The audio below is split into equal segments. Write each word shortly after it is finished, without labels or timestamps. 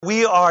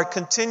We are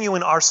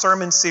continuing our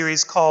sermon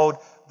series called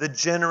The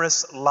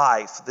Generous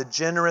Life, The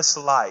Generous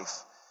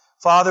Life.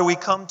 Father, we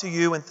come to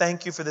you and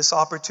thank you for this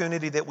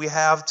opportunity that we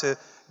have to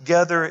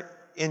gather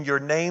in your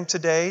name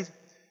today.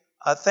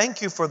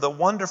 Thank you for the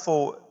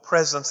wonderful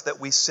presence that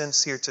we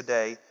sense here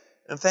today.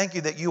 And thank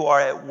you that you are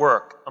at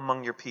work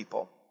among your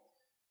people.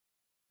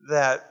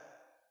 That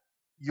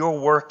you're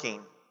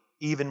working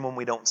even when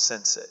we don't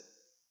sense it.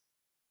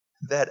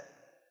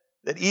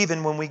 That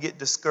even when we get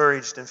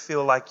discouraged and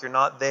feel like you're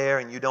not there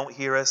and you don't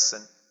hear us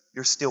and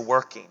you're still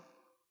working.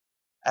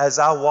 As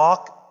I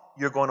walk,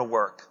 you're going to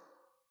work.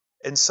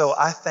 And so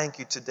I thank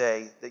you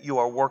today that you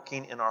are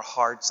working in our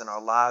hearts and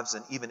our lives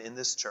and even in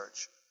this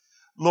church.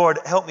 Lord,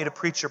 help me to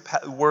preach your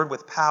word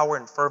with power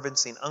and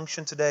fervency and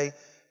unction today.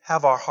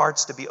 Have our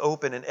hearts to be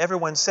open. And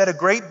everyone said a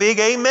great big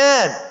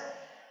amen.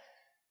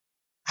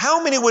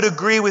 How many would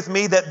agree with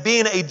me that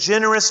being a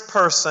generous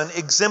person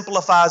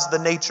exemplifies the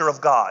nature of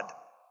God?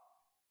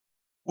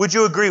 Would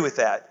you agree with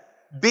that?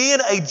 Being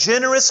a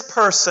generous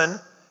person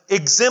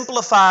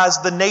exemplifies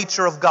the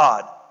nature of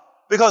God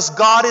because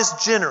God is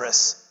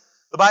generous.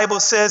 The Bible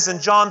says in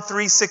John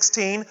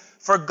 3:16,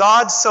 "For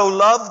God so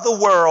loved the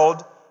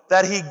world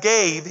that He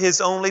gave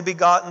His only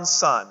begotten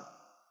Son."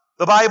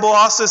 The Bible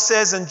also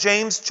says in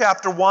James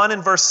chapter 1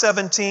 and verse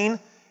 17,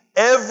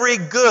 "Every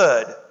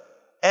good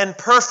and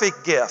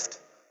perfect gift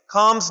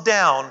comes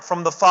down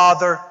from the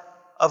Father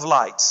of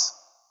lights."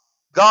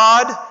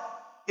 God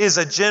is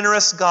a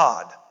generous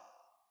God.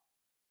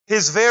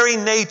 His very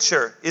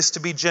nature is to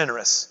be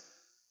generous.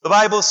 The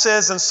Bible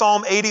says in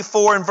Psalm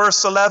 84 and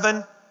verse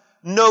 11,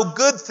 "No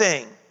good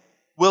thing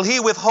will He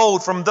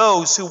withhold from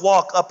those who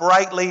walk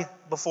uprightly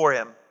before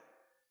Him."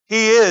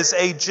 He is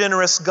a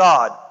generous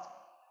God.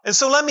 And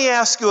so let me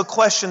ask you a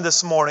question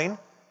this morning.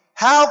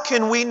 How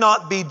can we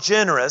not be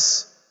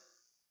generous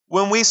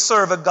when we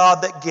serve a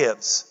God that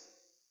gives?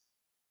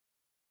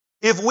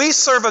 If we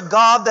serve a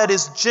God that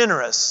is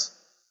generous,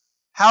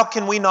 how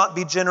can we not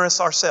be generous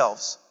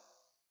ourselves?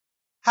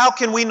 How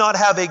can we not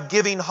have a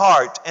giving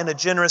heart and a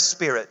generous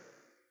spirit?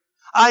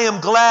 I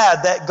am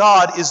glad that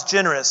God is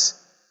generous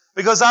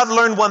because I've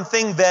learned one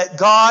thing, that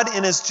God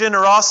in His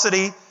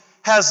generosity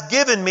has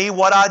given me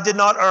what I did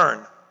not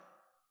earn.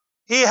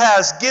 He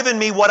has given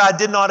me what I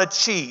did not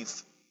achieve.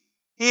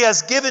 He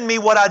has given me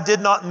what I did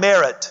not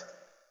merit.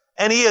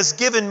 And He has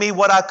given me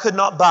what I could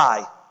not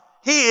buy.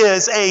 He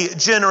is a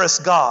generous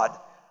God.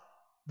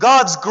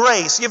 God's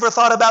grace. You ever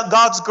thought about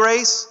God's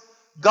grace?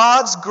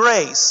 God's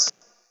grace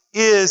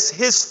is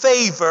His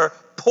favor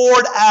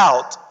poured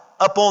out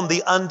upon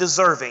the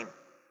undeserving.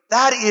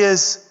 That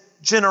is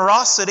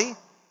generosity.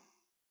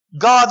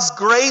 God's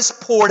grace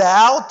poured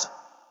out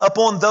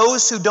upon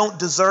those who don't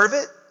deserve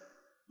it.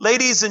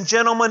 Ladies and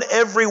gentlemen,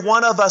 every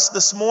one of us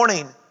this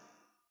morning,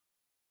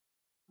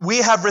 we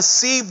have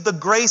received the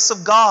grace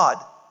of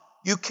God.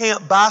 You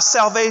can't buy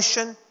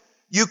salvation.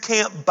 You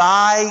can't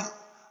buy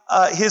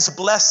His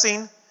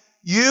blessing.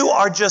 You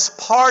are just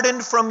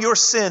pardoned from your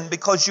sin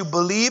because you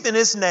believe in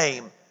His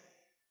name.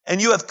 And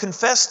you have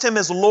confessed Him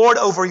as Lord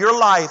over your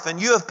life,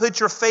 and you have put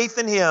your faith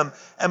in Him.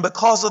 And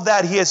because of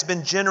that, He has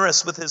been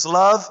generous with His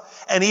love,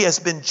 and He has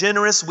been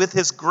generous with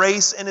His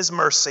grace and His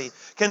mercy.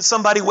 Can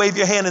somebody wave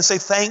your hand and say,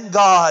 thank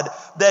God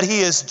that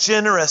He is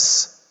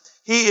generous.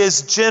 He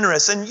is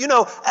generous. And you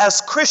know,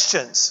 as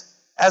Christians,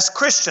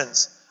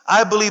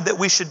 I believe that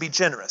we should be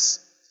generous.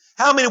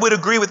 How many would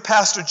agree with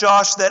Pastor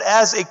Josh that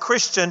as a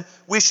Christian,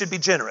 we should be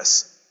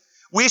generous?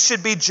 We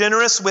should be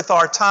generous with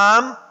our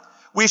time.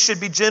 We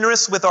should be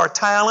generous with our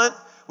talent.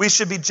 We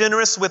should be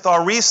generous with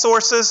our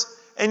resources.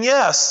 And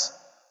yes,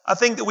 I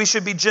think that we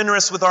should be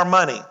generous with our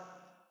money.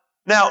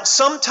 Now,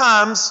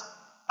 sometimes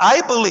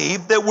I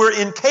believe that we're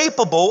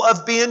incapable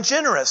of being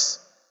generous.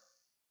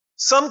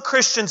 Some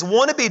Christians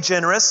want to be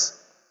generous,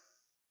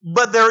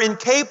 but they're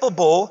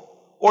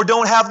incapable or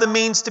don't have the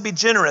means to be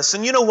generous.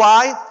 And you know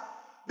why?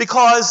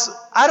 Because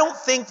I don't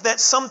think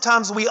that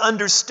sometimes we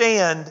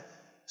understand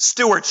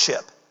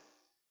stewardship.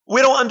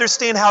 We don't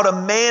understand how to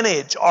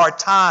manage our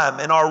time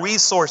and our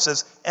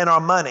resources and our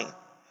money.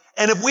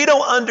 And if we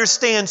don't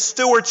understand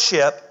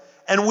stewardship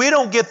and we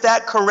don't get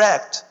that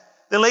correct,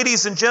 then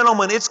ladies and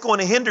gentlemen, it's going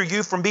to hinder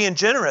you from being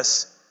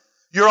generous.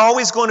 You're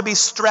always going to be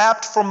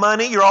strapped for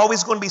money. You're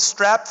always going to be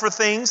strapped for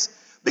things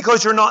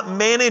because you're not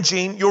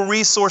managing your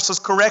resources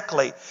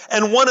correctly.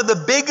 And one of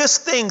the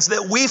biggest things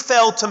that we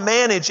fail to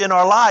manage in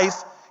our life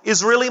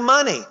is really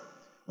money.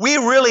 We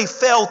really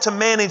fail to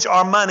manage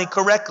our money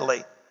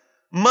correctly.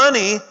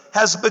 Money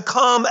has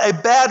become a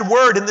bad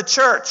word in the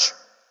church.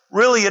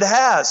 Really, it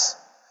has.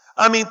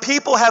 I mean,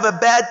 people have a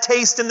bad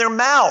taste in their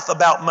mouth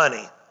about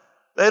money.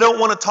 They don't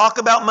want to talk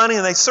about money,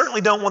 and they certainly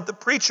don't want the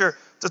preacher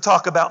to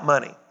talk about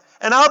money.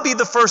 And I'll be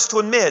the first to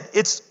admit,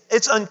 it's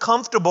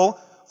uncomfortable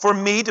for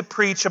me to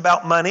preach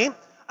about money.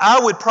 I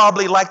would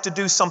probably like to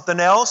do something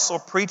else or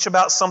preach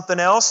about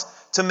something else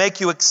to make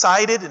you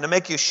excited and to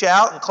make you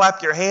shout and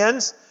clap your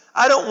hands.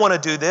 I don't want to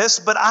do this,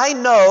 but I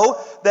know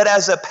that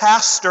as a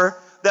pastor,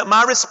 that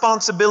my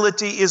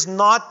responsibility is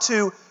not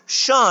to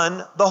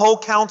shun the whole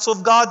counsel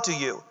of God to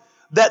you,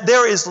 that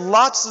there is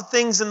lots of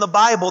things in the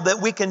Bible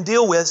that we can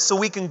deal with so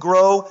we can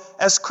grow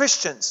as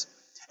Christians.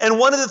 And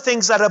one of the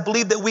things that I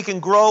believe that we can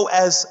grow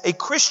as a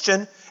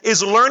Christian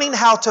is learning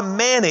how to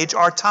manage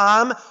our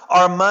time,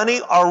 our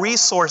money, our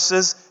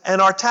resources,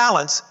 and our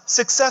talents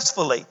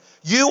successfully.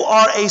 You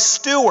are a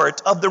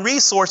steward of the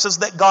resources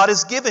that God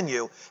has given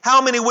you.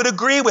 How many would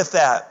agree with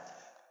that?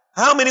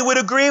 How many would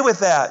agree with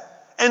that?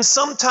 And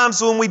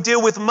sometimes when we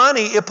deal with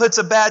money, it puts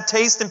a bad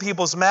taste in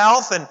people's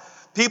mouth and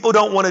people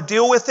don't want to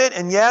deal with it.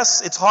 And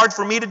yes, it's hard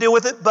for me to deal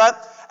with it,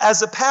 but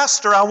as a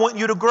pastor, I want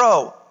you to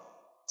grow.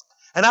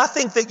 And I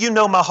think that you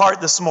know my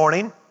heart this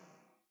morning.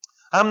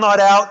 I'm not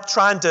out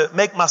trying to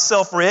make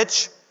myself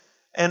rich.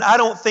 And I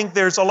don't think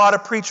there's a lot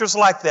of preachers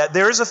like that.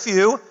 There's a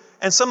few,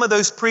 and some of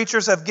those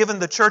preachers have given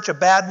the church a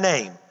bad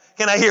name.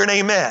 Can I hear an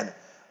amen?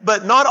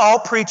 But not all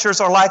preachers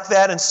are like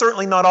that, and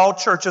certainly not all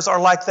churches are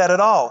like that at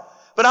all.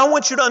 But I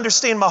want you to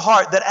understand my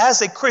heart that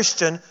as a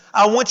Christian,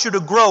 I want you to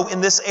grow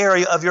in this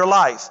area of your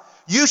life.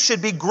 You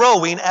should be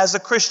growing as a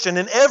Christian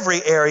in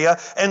every area,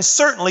 and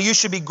certainly you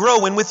should be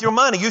growing with your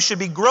money. You should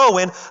be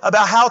growing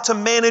about how to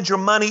manage your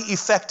money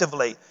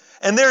effectively.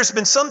 And there's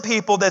been some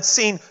people that's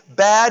seen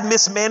bad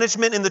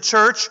mismanagement in the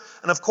church,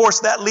 and of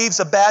course that leaves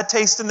a bad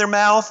taste in their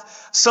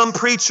mouth. Some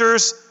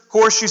preachers, of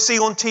course, you see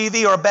on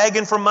TV are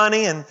begging for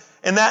money, and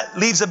that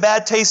leaves a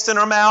bad taste in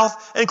our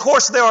mouth. And of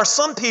course, there are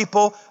some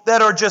people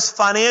that are just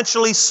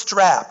financially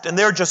strapped, and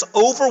they're just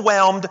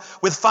overwhelmed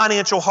with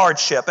financial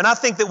hardship. And I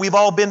think that we've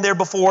all been there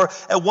before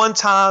at one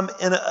time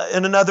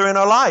and another in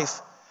our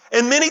life.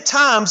 And many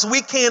times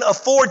we can't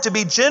afford to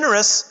be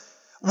generous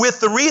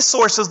with the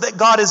resources that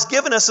God has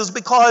given us is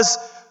because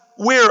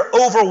we're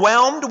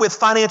overwhelmed with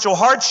financial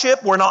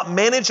hardship. We're not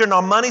managing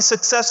our money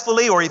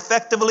successfully or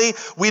effectively.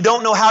 We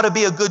don't know how to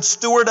be a good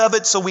steward of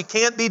it, so we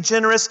can't be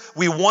generous.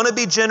 We want to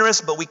be generous,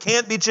 but we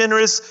can't be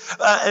generous.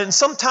 And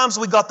sometimes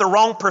we got the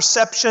wrong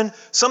perception.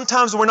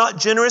 Sometimes we're not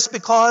generous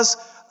because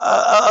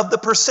of the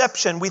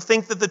perception. We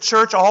think that the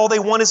church, all they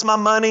want is my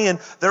money and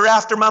they're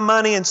after my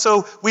money, and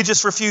so we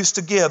just refuse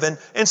to give.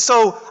 And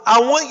so I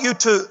want you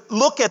to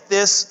look at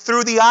this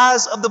through the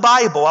eyes of the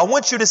Bible. I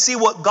want you to see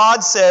what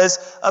God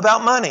says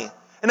about money.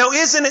 And now,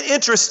 isn't it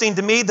interesting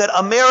to me that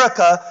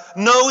America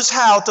knows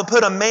how to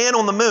put a man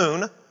on the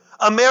moon?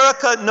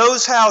 America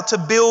knows how to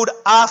build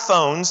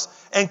iPhones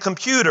and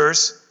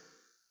computers.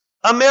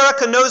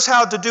 America knows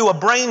how to do a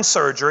brain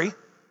surgery.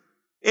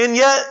 And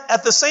yet,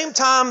 at the same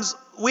time,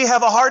 we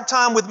have a hard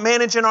time with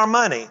managing our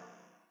money.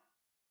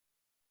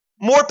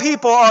 More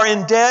people are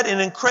in debt and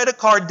in credit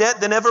card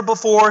debt than ever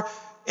before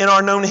in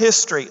our known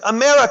history.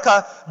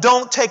 America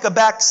don't take a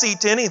back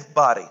seat to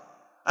anybody.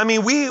 I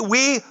mean,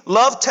 we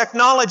love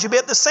technology, but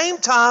at the same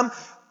time,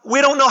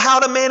 we don't know how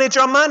to manage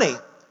our money.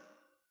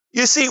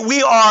 You see,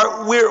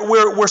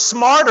 we're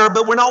smarter,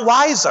 but we're not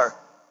wiser.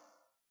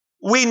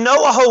 We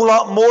know a whole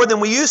lot more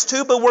than we used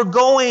to, but we're not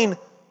going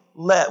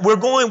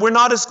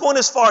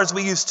as far as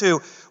we used to.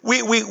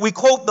 We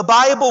quote the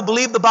Bible,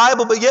 believe the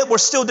Bible, but yet we're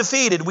still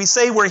defeated. We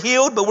say we're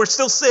healed, but we're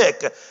still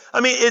sick.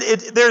 I mean,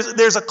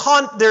 there's a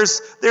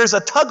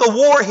tug of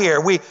war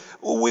here. We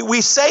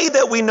say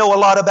that we know a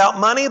lot about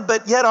money,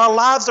 but yet our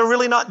lives are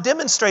really not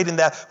demonstrating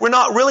that. We're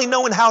not really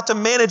knowing how to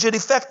manage it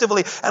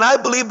effectively. And I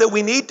believe that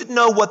we need to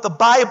know what the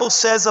Bible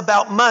says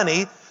about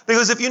money,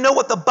 because if you know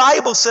what the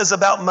Bible says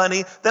about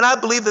money, then I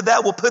believe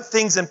that will put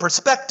things in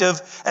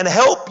perspective and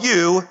help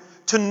you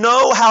to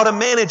know how to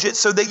manage it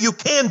so that you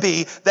can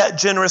be that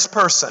generous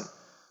person.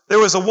 There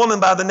was a woman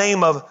by the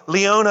name of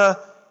Leona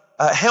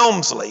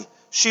Helmsley.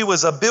 She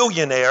was a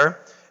billionaire,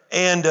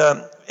 and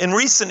in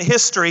recent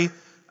history,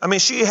 I mean,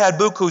 she had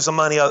bukus of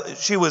money.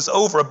 She was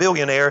over a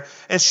billionaire,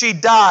 and she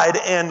died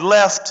and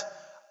left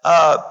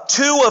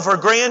 2 of her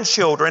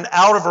grandchildren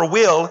out of her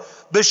will,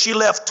 but she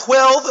left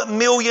 $12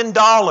 million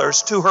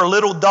to her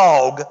little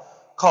dog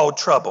called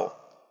Trouble.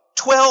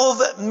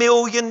 $12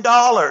 million.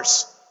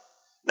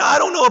 Now, I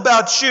don't know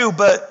about you,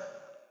 but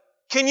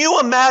can you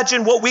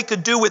imagine what we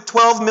could do with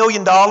 $12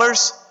 million?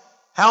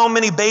 How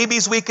many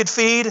babies we could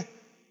feed?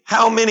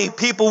 How many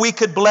people we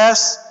could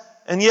bless?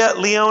 And yet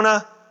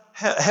Leona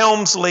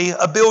Helmsley,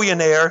 a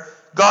billionaire,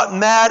 got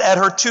mad at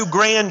her 2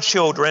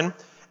 grandchildren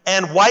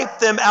and wiped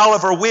them out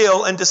of her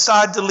will and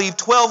decided to leave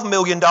 $12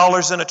 million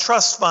in a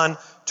trust fund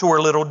to her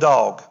little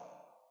dog.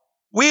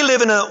 We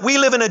live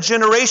in a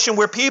generation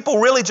where people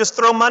really just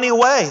throw money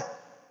away.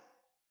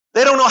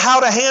 They don't know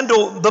how to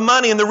handle the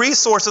money and the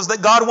resources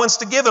that God wants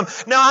to give them.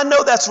 Now, I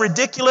know that's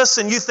ridiculous,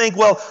 and you think,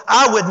 well,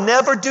 I would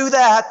never do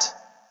that.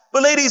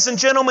 But ladies and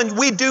gentlemen,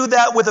 we do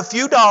that with a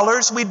few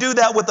dollars. We do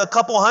that with a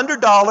couple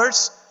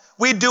 $100.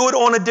 We do it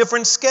on a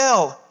different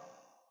scale.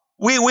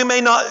 We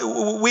may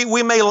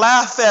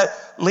laugh at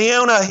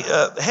Leona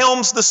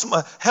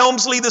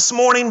Helmsley this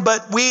morning,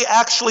 but we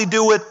actually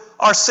do it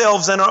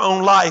ourselves in our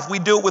own life. We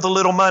do it with a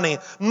little money.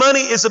 Money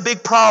is a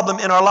big problem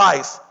in our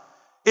life.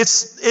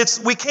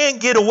 We can't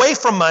get away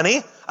from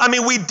money. I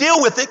mean, we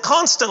deal with it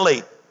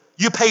constantly.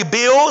 You pay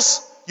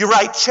bills, you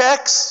write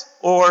checks,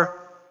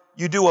 or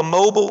you do a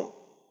mobile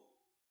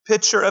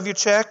picture of your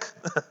check.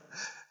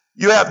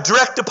 You have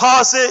direct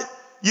deposit,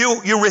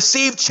 you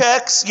receive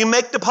checks, you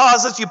make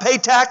deposits, you pay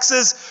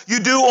taxes, you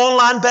do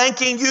online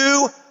banking,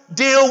 you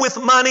deal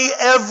with money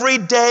every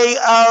day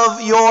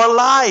of your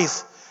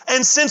life.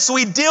 And since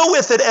we deal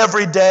with it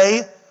every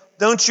day,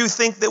 don't you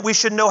think that we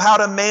should know how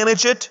to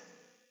manage it?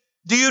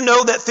 Do you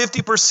know that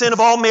 50%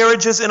 of all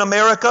marriages in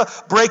America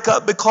break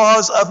up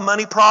because of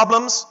money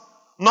problems?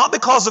 Not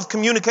because of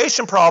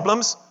communication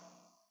problems,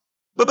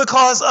 but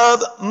because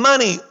of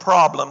money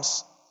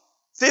problems.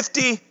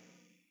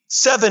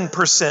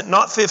 57%,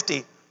 not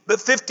 50, but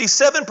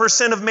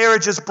 57% of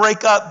marriages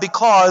break up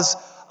because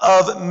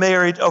of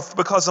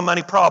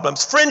money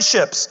problems.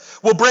 Friendships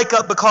will break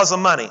up because of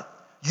money.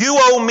 You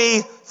owe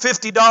me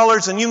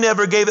 $50 and you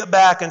never gave it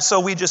back, and so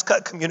we just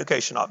cut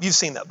communication off. You've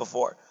seen that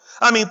before.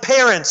 I mean,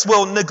 parents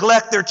will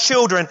neglect their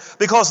children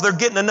because they're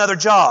getting another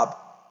job,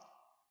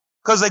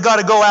 because they got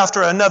to go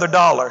after another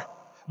dollar.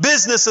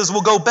 Businesses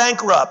will go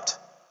bankrupt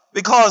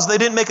because they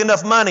didn't make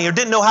enough money or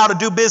didn't know how to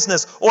do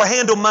business or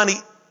handle money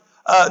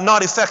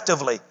not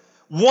effectively.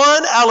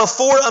 1 out of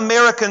 4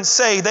 Americans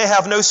say they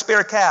have no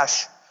spare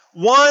cash.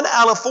 1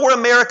 out of 4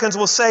 Americans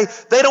will say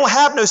they don't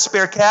have no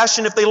spare cash,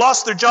 and if they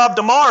lost their job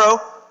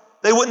tomorrow,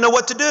 they wouldn't know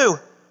what to do.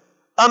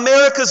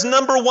 America's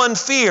number one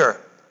fear,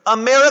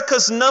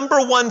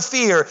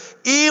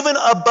 even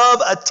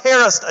above a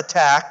terrorist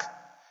attack,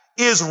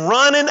 is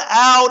running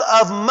out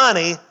of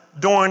money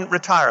during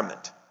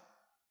retirement.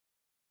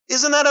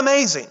 Isn't that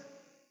amazing?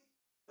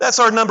 That's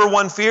our number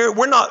one fear.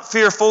 We're not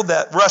fearful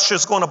that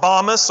Russia's going to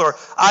bomb us or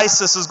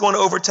ISIS is going to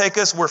overtake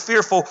us. We're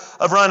fearful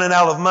of running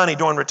out of money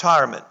during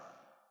retirement.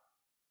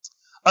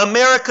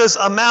 America's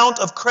amount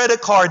of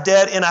credit card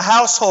debt in a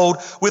household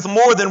with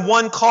more than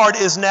one card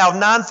is now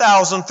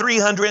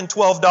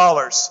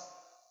 $9,312,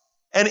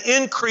 an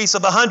increase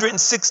of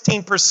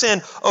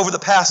 116% over the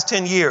past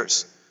 10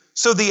 years.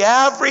 So the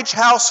average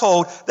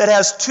household that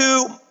has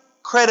 2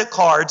 credit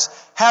cards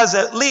has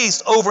at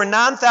least over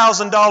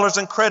 $9,000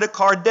 in credit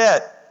card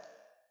debt.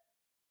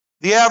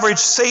 The average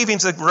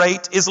savings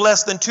rate is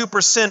less than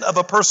 2% of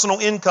a personal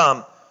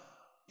income.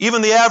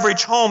 Even the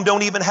average home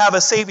don't even have a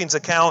savings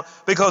account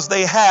because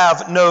they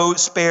have no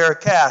spare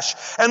cash.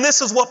 And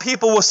this is what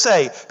people will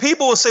say.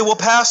 People will say, well,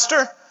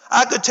 Pastor,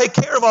 I could take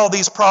care of all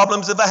these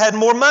problems if I had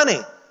more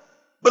money.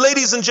 But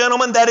ladies and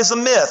gentlemen, that is a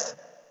myth.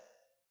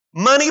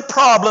 Money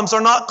problems are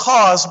not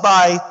caused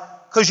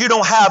because you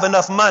don't have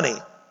enough money.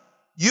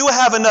 You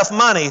have enough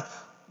money.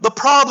 The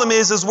problem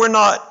is we're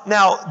not,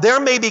 now there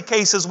may be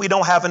cases we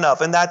don't have enough,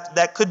 and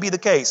that could be the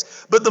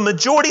case. But the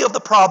majority of the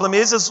problem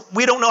is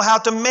we don't know how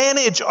to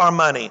manage our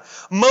money.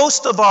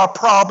 Most of our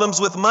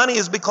problems with money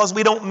is because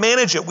we don't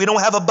manage it. We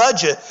don't have a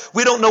budget.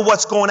 We don't know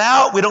what's going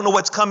out. We don't know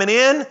what's coming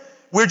in.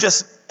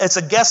 It's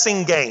a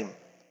guessing game.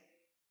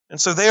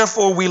 And so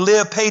therefore we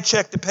live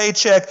paycheck to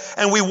paycheck,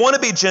 and we want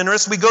to be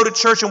generous. We go to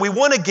church and we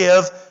want to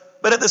give,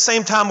 but at the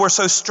same time we're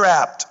so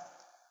strapped.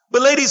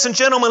 But ladies and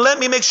gentlemen, let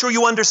me make sure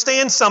you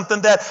understand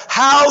something, that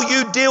how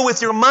you deal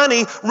with your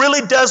money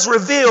really does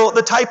reveal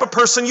the type of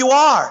person you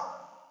are.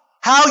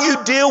 How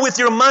you deal with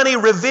your money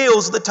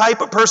reveals the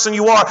type of person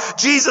you are.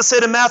 Jesus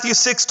said in Matthew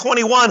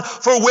 6:21,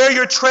 for where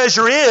your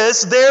treasure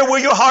is, there will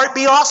your heart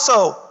be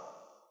also.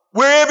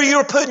 Wherever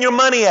you're putting your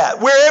money at,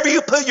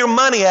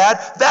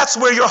 that's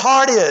where your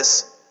heart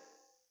is.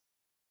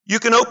 You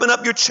can open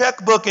up your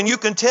checkbook and you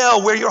can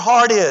tell where your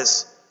heart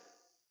is.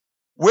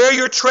 Where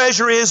your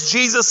treasure is,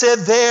 Jesus said,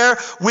 there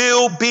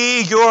will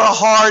be your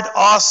heart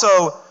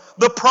also.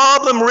 The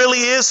problem really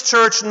is,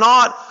 church,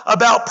 not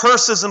about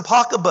purses and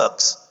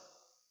pocketbooks.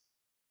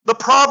 The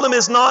problem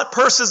is not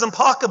purses and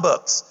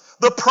pocketbooks.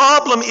 The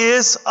problem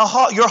is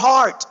your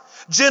heart.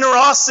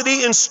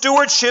 Generosity and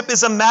stewardship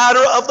is a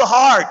matter of the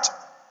heart.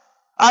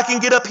 I can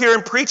get up here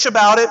and preach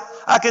about it.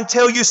 I can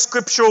tell you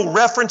scriptural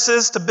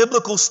references to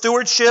biblical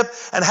stewardship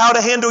and how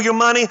to handle your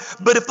money.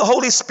 But if the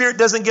Holy Spirit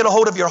doesn't get a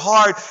hold of your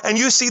heart and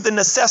you see the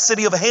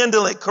necessity of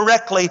handling it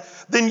correctly,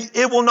 then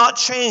it will not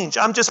change.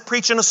 I'm just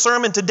preaching a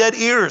sermon to dead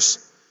ears.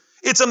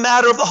 It's a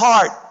matter of the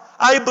heart.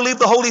 I believe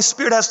the Holy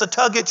Spirit has to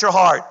tug at your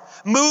heart.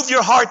 Move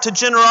your heart to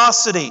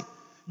generosity.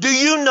 Do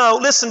you know,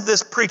 listen to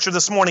this preacher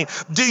this morning,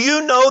 do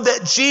you know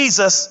that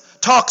Jesus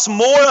talks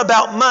more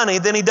about money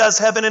than he does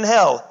heaven and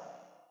hell?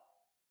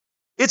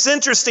 It's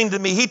interesting to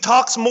me. He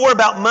talks more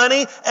about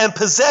money and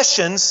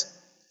possessions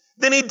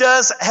than he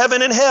does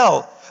heaven and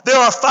hell. There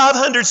are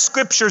 500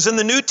 scriptures in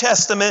the New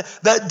Testament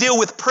that deal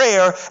with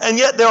prayer, and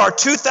yet there are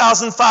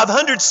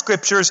 2,500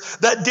 scriptures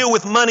that deal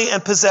with money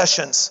and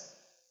possessions.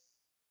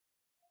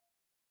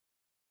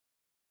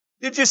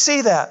 Did you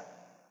see that?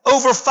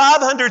 Over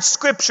 500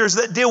 scriptures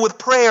that deal with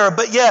prayer,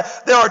 but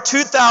yet there are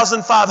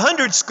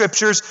 2,500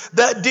 scriptures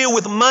that deal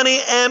with money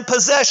and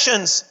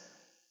possessions.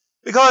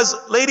 Because,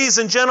 ladies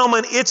and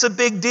gentlemen, it's a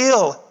big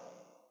deal.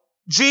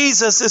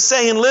 Jesus is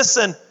saying,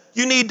 listen,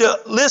 you need to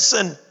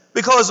listen,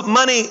 because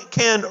money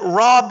can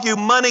rob you.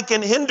 Money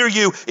can hinder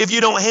you if you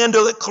don't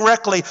handle it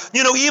correctly.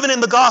 You know, even in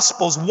the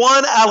Gospels,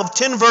 1 out of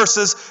 10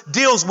 verses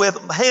deals with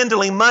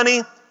handling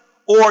money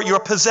or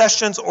your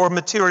possessions or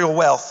material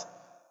wealth.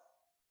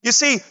 You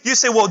see, you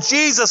say, well,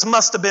 Jesus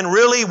must have been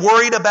really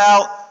worried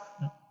about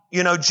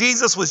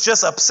Jesus was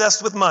just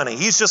obsessed with money.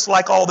 He's just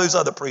like all those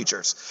other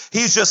preachers.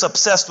 He's just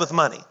obsessed with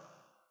money.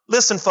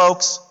 Listen,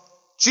 folks,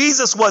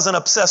 Jesus wasn't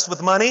obsessed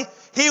with money.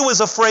 He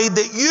was afraid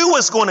that you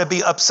was going to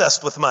be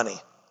obsessed with money.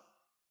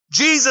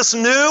 Jesus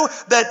knew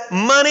that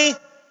money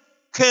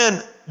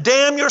can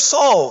damn your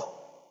soul.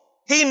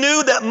 He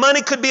knew that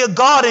money could be a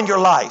god in your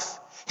life.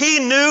 He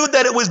knew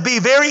that it would be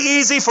very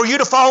easy for you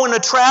to fall in a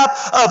trap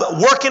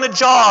of working a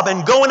job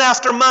and going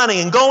after money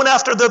and going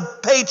after the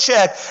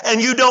paycheck,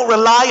 and you don't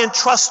rely and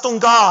trust on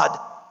God.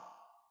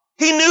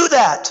 He knew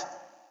that.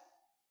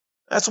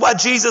 That's why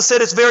Jesus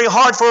said it's very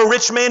hard for a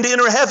rich man to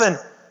enter heaven.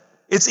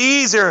 It's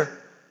easier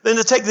than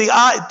to take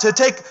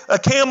a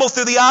camel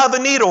through the eye of a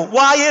needle.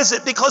 Why is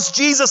it? Because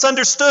Jesus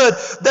understood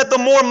that the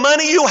more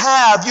money you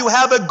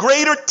have a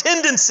greater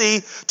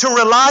tendency to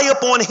rely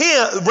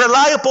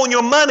upon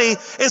your money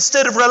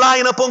instead of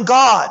relying upon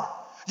God.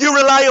 You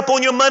rely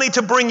upon your money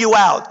to bring you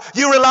out.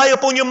 You rely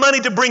upon your money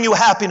to bring you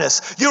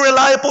happiness. You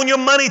rely upon your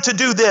money to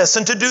do this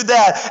and to do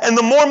that. And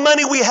the more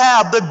money we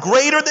have, the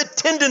greater the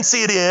tendency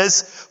it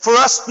is for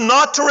us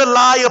not to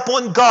rely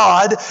upon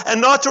God and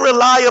not to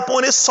rely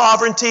upon His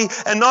sovereignty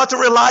and not to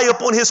rely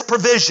upon His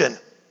provision.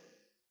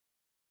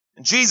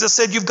 And Jesus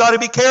said, you've got to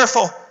be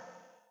careful.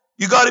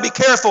 You've got to be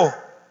careful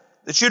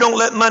that you don't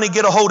let money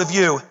get a hold of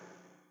you.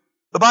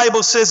 The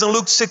Bible says in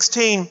Luke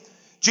 16,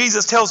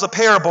 Jesus tells a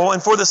parable,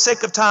 and for the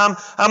sake of time,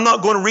 I'm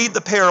not going to read the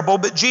parable,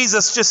 but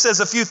Jesus just says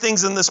a few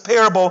things in this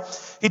parable.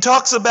 He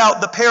talks about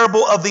the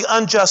parable of the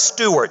unjust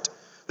steward.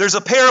 There's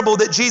a parable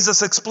that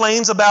Jesus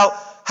explains about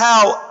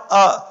how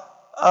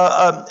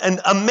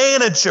a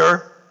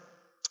manager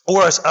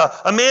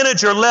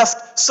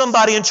left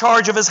somebody in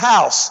charge of his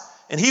house,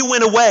 and he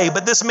went away,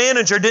 but this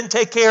manager didn't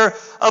take care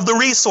of the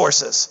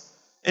resources.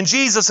 And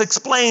Jesus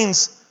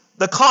explains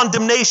the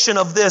condemnation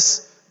of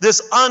this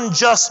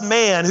unjust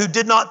man who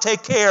did not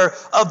take care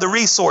of the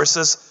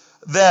resources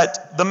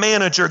that the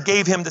manager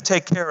gave him to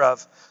take care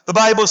of. The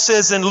Bible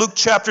says in Luke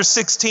chapter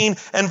 16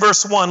 and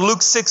verse 1,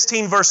 Luke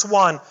 16 verse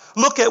 1,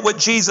 look at what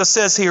Jesus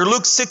says here.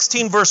 Luke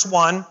 16 verse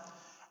 1,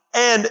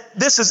 and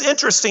this is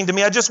interesting to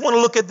me. I just want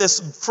to look at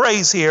this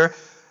phrase here.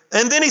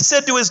 And then he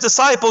said to his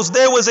disciples,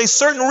 there was a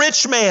certain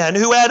rich man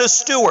who had a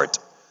steward.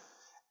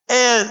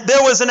 And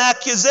there was an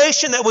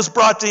accusation that was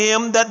brought to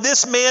him that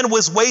this man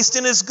was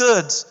wasting his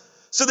goods.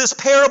 So this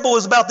parable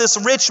is about this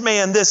rich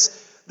man,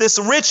 this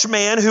rich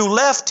man who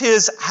left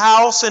his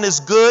house and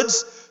his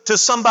goods to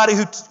somebody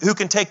who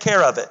can take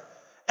care of it.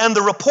 And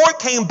the report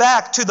came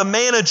back to the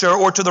manager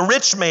or to the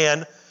rich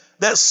man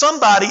that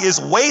somebody is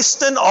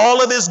wasting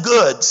all of his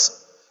goods.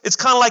 It's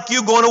kind of like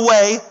you going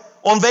away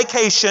on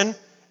vacation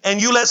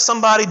and you let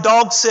somebody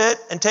dog sit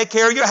and take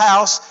care of your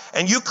house,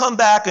 and you come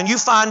back and you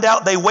find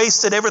out they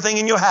wasted everything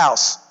in your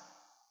house.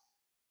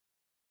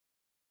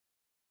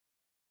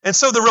 And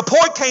so the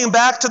report came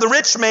back to the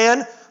rich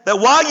man that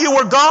while you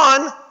were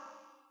gone,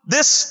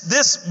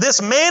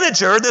 this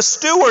manager, this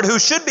steward who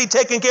should be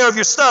taking care of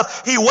your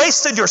stuff, he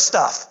wasted your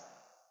stuff.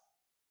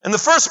 And the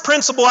first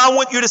principle I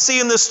want you to see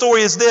in this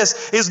story is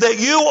this, is that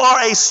you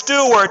are a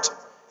steward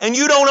and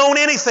you don't own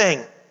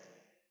anything.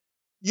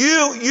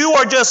 You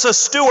are just a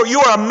steward. You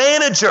are a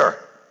manager.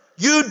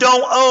 You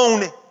don't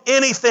own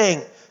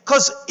anything.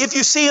 Because if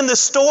you see in this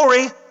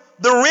story,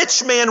 the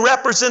rich man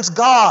represents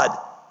God.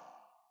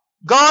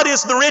 God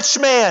is the rich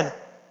man.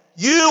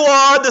 You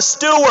are the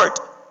steward.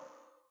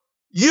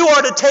 You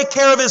are to take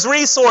care of his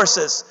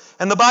resources.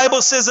 And the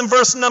Bible says in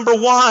verse number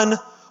 1,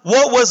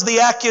 what was the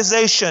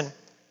accusation?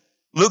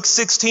 Luke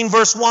 16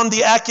 verse 1,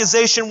 the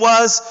accusation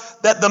was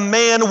that the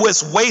man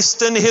was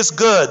wasting his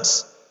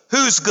goods.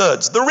 Whose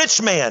goods? The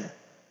rich man.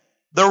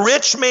 The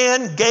rich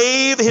man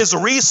gave his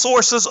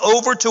resources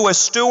over to a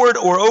steward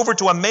or over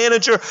to a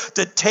manager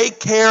to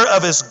take care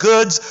of his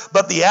goods.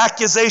 But the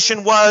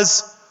accusation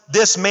was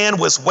this man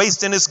was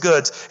wasting his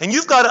goods. And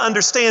you've got to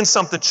understand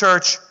something,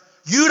 church.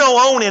 You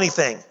don't own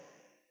anything.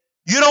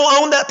 You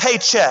don't own that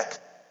paycheck.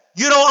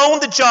 You don't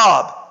own the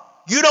job.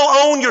 You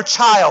don't own your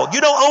child.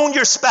 You don't own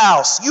your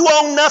spouse. You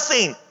own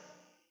nothing.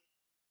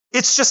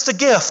 It's just a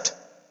gift.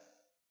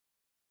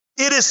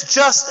 It is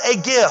just a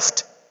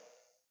gift.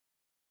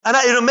 And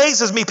it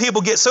amazes me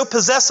people get so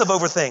possessive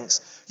over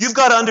things. You've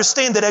got to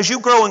understand that as you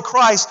grow in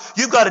Christ,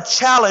 you've got to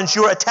challenge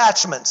your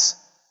attachments.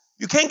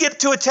 You can't get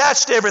too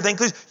attached to everything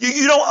because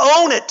you don't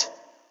own it.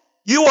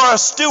 You are a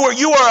steward.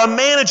 You are a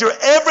manager.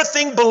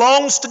 Everything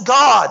belongs to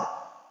God.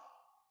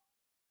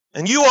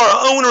 And you are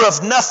an owner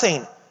of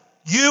nothing.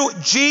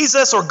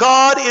 Jesus or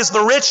God is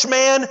the rich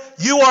man.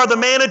 You are the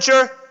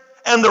manager.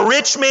 And the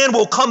rich man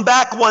will come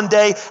back one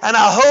day. And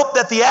I hope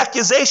that the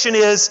accusation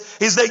is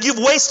that you've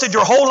wasted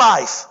your whole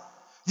life.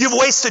 You've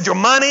wasted your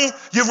money.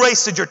 You've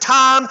wasted your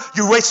time.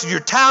 You've wasted your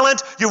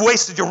talent. You've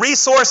wasted your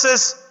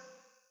resources.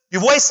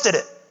 You've wasted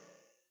it.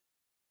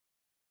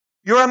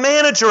 You're a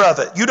manager of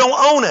it. You don't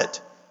own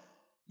it.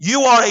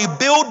 You are a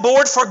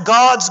billboard for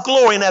God's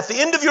glory. And at the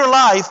end of your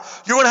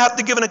life, you're going to have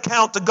to give an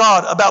account to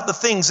God about the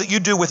things that you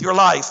do with your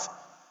life.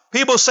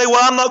 People say,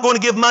 well, I'm not going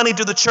to give money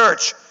to the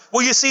church.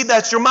 Well, you see,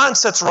 that's your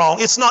mindset's wrong.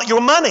 It's not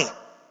your money.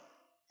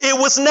 It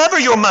was never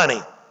your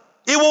money.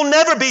 It will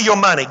never be your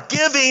money.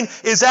 Giving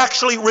is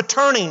actually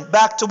returning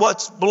back to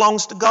what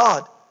belongs to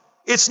God.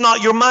 It's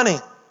not your money.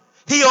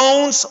 He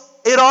owns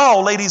it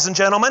all, ladies and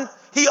gentlemen.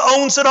 He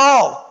owns it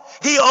all.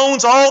 He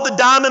owns all the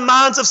diamond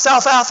mines of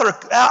South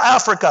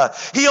Africa.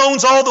 He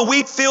owns all the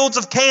wheat fields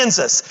of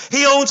Kansas.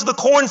 He owns the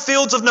corn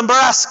fields of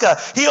Nebraska.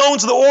 He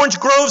owns the orange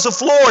groves of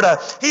Florida.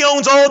 He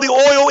owns all the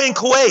oil in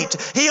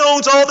Kuwait. He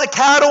owns all the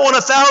cattle on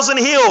 1,000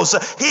 hills.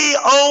 He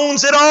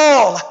owns it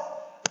all.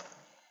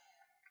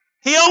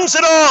 He owns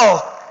it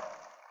all.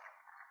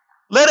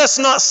 Let us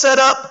not set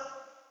up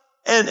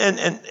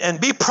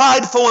and be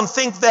prideful and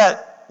think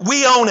that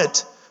we own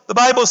it. The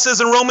Bible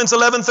says in Romans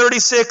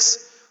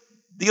 11:36,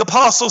 the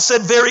apostle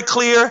said very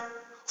clear,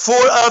 for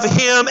of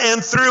him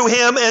and through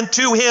him and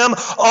to him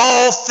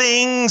all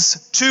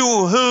things, to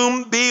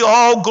whom be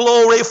all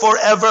glory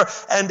forever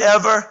and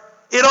ever.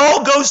 It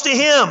all goes to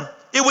him.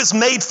 It was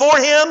made for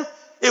him.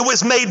 It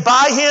was made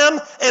by him,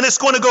 and it's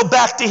going to go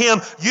back to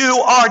him.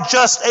 You are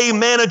just a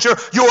manager.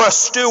 You're a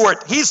steward.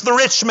 He's the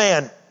rich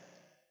man.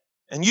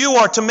 And you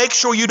are to make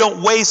sure you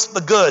don't waste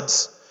the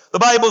goods. The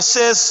Bible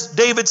says,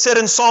 David said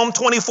in Psalm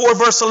 24,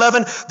 verse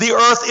 11, the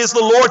earth is the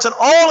Lord's and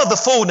all of the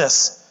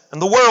fullness,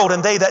 and the world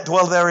and they that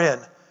dwell therein.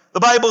 The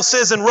Bible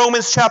says in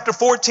Romans chapter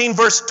 14,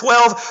 verse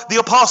 12,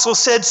 the apostle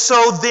said,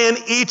 so then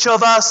each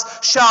of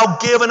us shall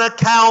give an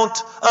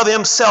account of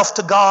himself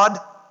to God.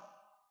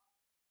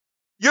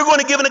 You're going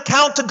to give an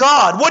account to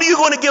God. What are you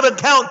going to give an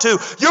account to?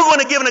 You're going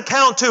to give an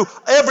account to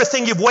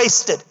everything you've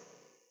wasted.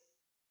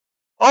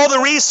 All the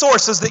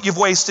resources that you've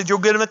wasted, you'll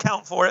get an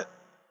account for it.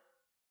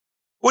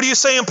 What are you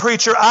saying,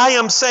 preacher? I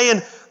am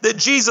saying that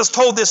Jesus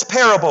told this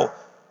parable,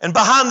 and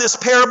behind this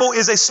parable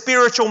is a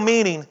spiritual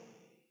meaning.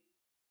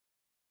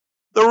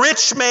 The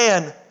rich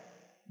man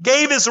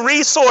gave his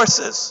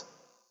resources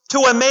to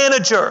a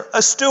manager,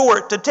 a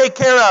steward, to take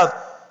care of,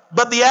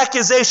 but the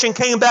accusation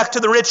came back to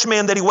the rich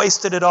man that he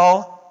wasted it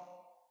all.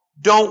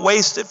 Don't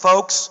waste it,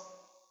 folks.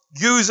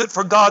 Use it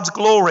for God's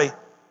glory.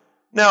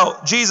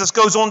 Now, Jesus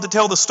goes on to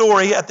tell the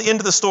story at the end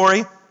of the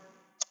story,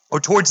 or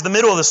towards the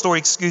middle of the story,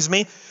 excuse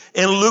me.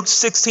 In Luke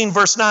 16,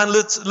 verse 9,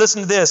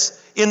 listen to this.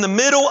 In the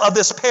middle of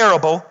this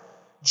parable,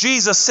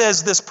 Jesus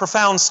says this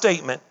profound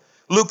statement.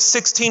 Luke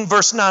 16,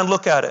 verse 9,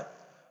 look at it.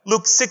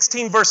 Luke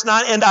 16, verse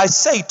 9, and I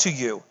say to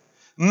you,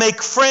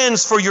 make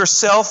friends for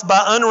yourself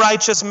by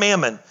unrighteous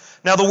mammon.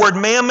 Now, the word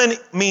mammon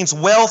means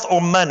wealth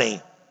or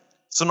money.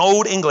 It's an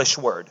old English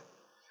word.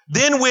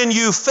 Then when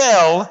you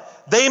fell,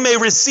 they may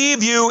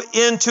receive you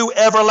into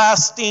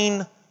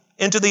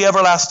the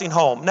everlasting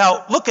home.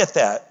 Now, look at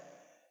that.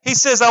 He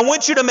says, I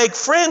want you to make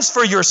friends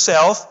for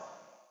yourself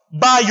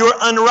by your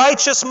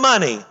unrighteous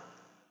money,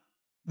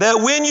 that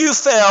when you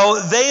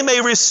fell, they may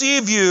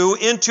receive you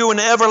into an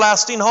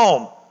everlasting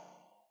home.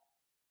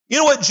 You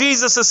know what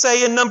Jesus is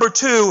saying? Number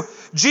two,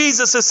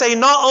 Jesus is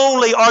saying, not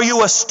only are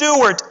you a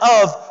steward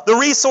of the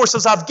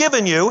resources I've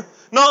given you,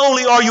 not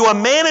only are you a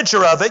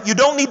manager of it, you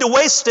don't need to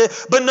waste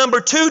it, but number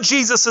two,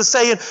 Jesus is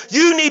saying,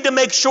 you need to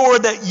make sure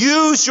that you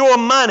use your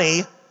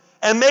money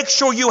and make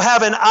sure you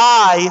have an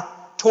eye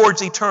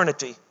towards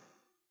eternity.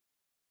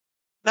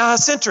 Now,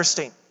 that's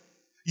interesting.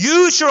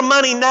 Use your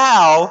money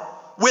now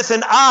with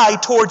an eye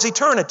towards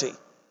eternity.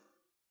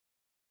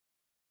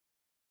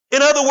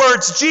 In other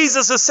words,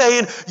 Jesus is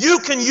saying, you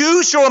can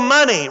use your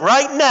money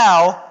right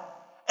now,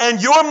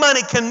 and your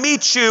money can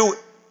meet you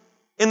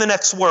in the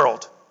next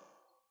world.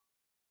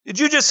 Did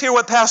you just hear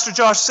what Pastor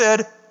Josh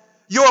said?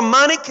 Your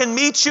money can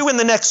meet you in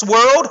the next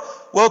world.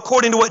 Well,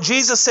 according to what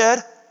Jesus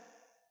said,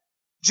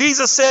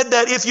 Jesus said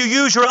that if you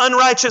use your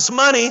unrighteous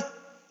money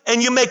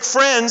and you make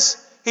friends,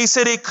 he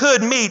said it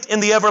could meet in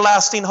the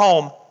everlasting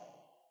home.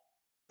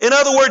 In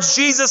other words,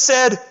 Jesus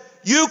said,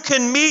 you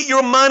can meet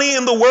your money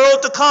in the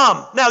world to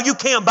come. Now, you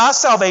can't buy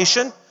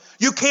salvation.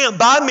 You can't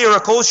buy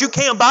miracles. You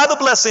can't buy the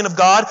blessing of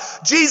God.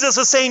 Jesus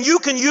is saying you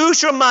can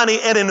use your money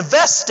and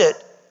invest it,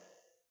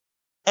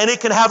 and it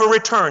can have a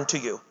return to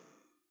you.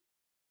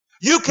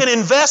 You can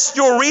invest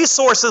your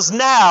resources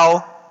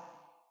now,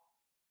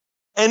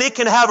 and it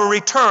can have a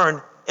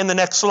return in the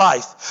next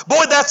life.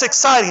 Boy, that's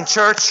exciting,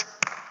 church.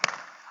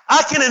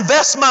 I can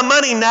invest my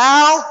money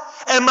now,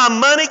 and my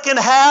money can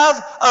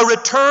have a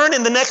return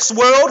in the next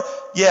world.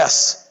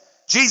 Yes.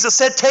 Jesus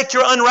said, take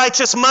your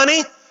unrighteous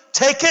money,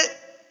 take it,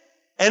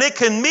 and it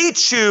can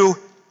meet you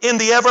in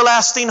the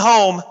everlasting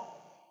home.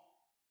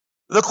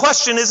 The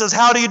question is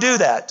how do you do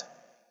that?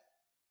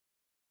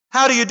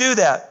 How do you do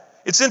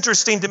that? It's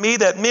interesting to me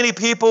that many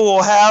people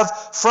will have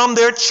from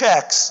their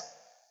checks,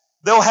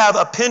 they'll have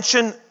a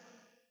pension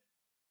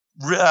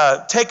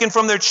taken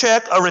from their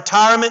check, a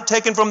retirement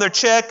taken from their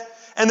check,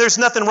 and there's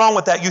nothing wrong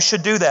with that. You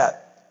should do that.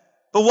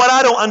 But what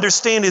I don't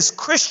understand is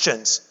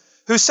Christians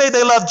who say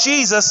they love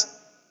Jesus,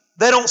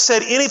 they don't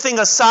set anything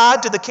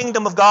aside to the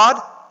kingdom of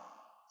God.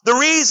 The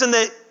reason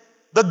that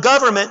the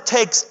government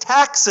takes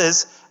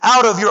taxes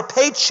out of your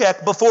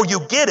paycheck before you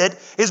get it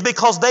is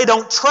because they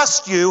don't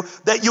trust you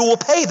that you will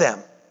pay them.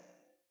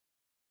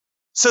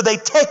 So they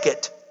take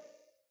it.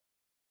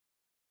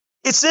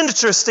 It's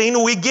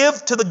interesting, we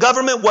give to the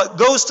government what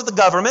goes to the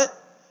government.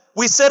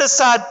 We set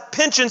aside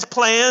pensions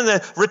plan,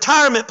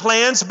 retirement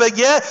plans, but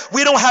yet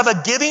we don't have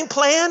a giving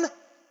plan.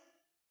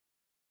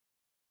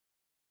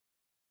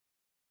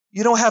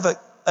 You don't have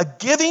a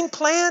giving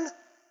plan?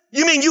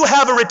 You mean you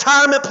have a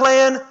retirement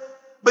plan,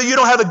 but you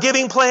don't have a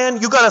giving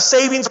plan? You got a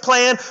savings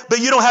plan, but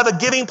you don't have a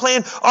giving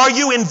plan? Are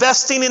you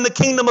investing in the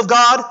kingdom of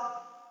God?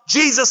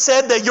 Jesus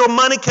said that your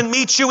money can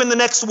meet you in the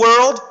next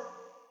world.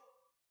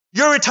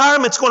 Your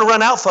retirement's going to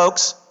run out,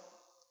 folks.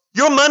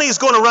 Your money is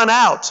going to run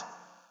out.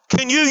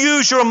 Can you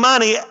use your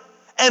money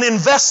and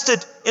invest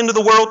it into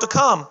the world to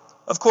come?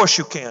 Of course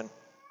you can.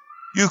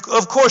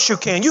 Of course you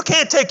can. You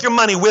can't take your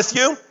money with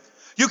you.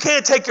 You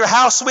can't take your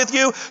house with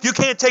you. You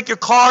can't take your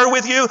car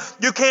with you.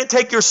 You can't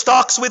take your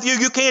stocks with you.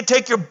 You can't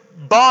take your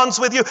bonds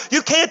with you.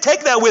 You can't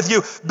take that with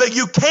you, but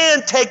you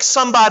can take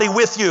somebody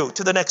with you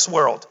to the next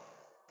world.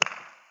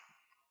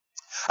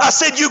 I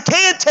said you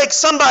can take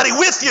somebody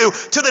with you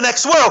to the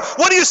next world.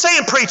 What are you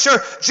saying,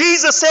 preacher?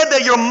 Jesus said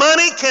that your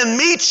money can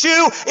meet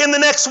you in the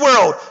next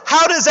world.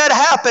 How does that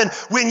happen?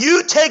 When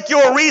you take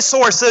your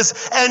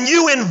resources and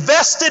you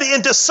invest it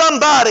into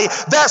somebody,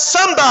 that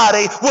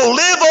somebody will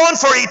live on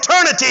for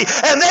eternity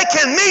and they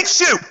can meet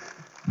you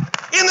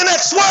in the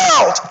next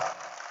world.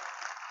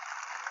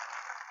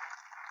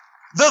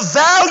 The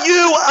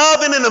value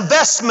of an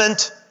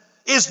investment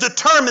is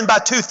determined by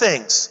two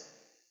things.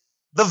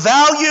 The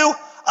value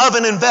of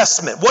an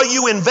investment, what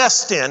you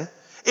invest in,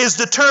 is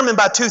determined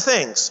by two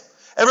things.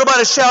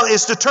 Everybody shout,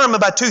 it's determined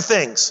by two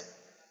things.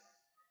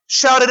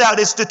 Shout it out,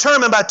 it's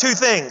determined by two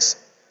things.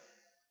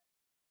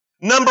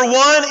 Number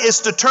one,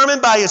 it's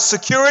determined by its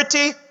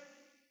security.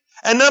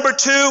 And number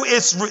two,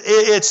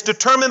 it's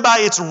determined by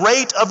its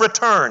rate of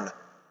return.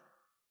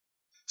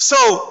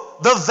 So,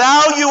 the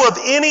value of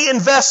any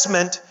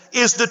investment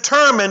is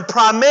determined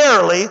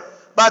primarily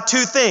by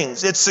two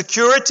things. Its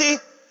security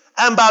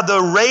and by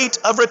the rate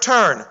of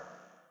return.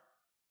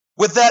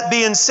 With that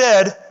being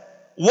said,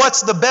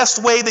 what's the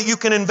best way that you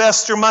can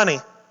invest your money?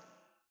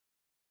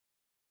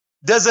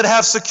 Does it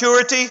have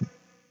security?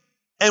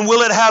 And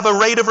will it have a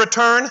rate of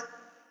return?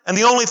 And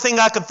the only thing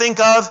I can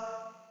think of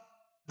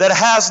that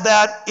has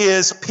that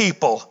is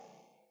people.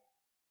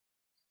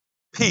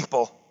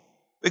 People.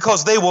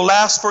 Because they will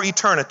last for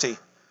eternity.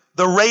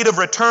 The rate of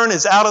return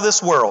is out of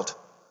this world.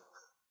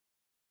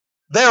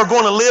 They are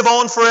going to live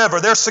on forever.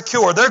 They're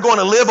secure. They're going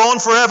to live on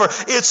forever.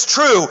 It's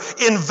true.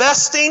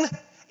 Investing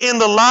in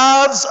the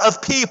lives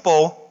of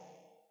people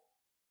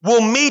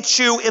will meet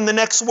you in the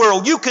next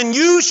world. You can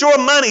use your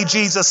money,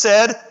 Jesus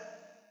said,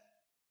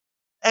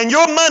 and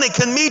your money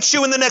can meet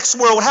you in the next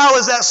world. How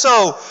is that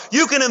so?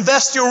 You can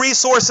invest your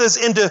resources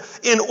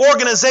in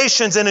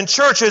organizations and in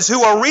churches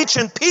who are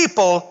reaching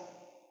people,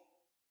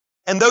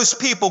 and those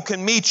people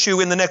can meet you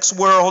in the next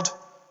world.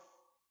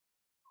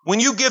 When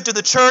you give to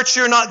the church,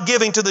 you're not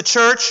giving to the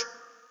church.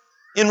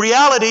 In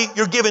reality,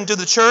 you're giving to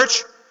the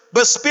church,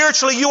 but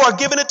spiritually you are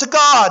giving it to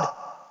God.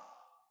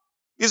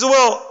 You say,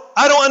 well,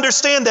 I don't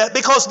understand that,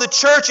 because the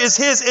church is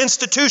His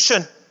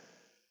institution.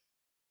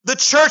 The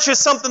church is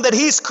something that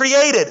He's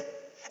created.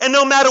 And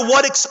no matter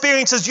what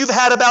experiences you've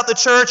had about the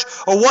church,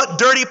 or what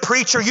dirty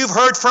preacher you've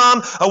heard from,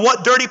 or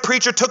what dirty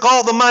preacher took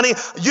all the money,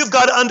 you've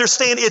got to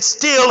understand it's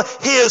still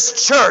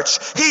His church.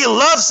 He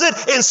loves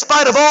it in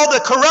spite of all the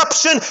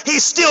corruption.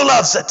 He still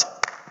loves it.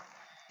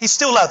 He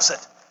still loves it.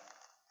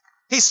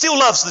 He still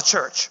loves the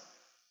church.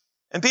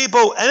 And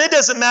it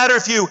doesn't matter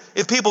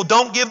if people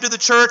don't give to the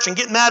church and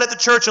get mad at the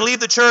church and leave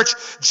the church.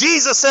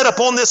 Jesus said,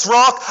 upon this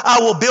rock I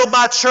will build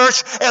my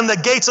church, and the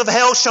gates of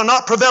hell shall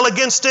not prevail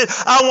against it.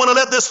 I want to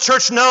let this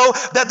church know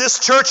that this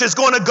church is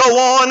going to go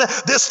on.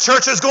 This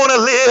church is going to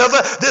live.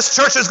 This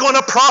church is going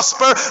to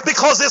prosper,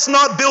 because it's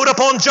not built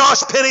upon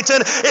Josh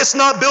Pennington. It's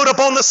not built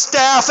upon the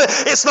staff.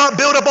 It's not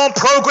built upon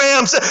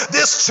programs.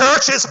 This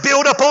church is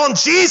built upon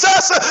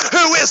Jesus,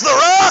 who is the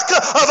rock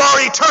of our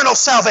eternal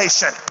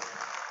salvation.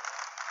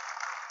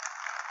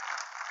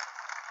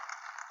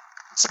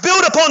 It's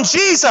built upon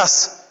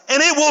Jesus, and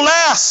it will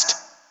last.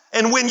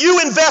 And when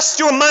you invest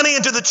your money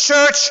into the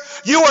church,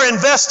 you are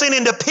investing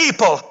into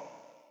people.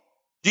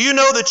 Do you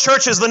know the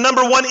church is the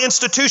number one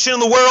institution in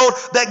the world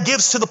that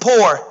gives to the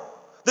poor?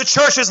 The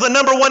church is the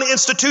number one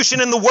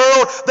institution in the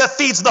world that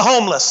feeds the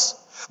homeless.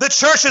 The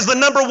church is the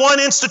number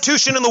one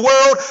institution in the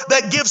world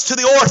that gives to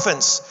the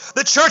orphans.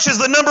 The church is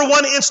the number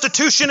one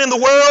institution in the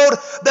world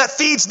that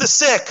feeds the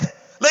sick.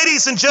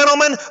 Ladies and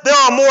gentlemen, there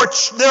are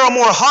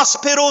more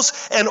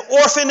hospitals and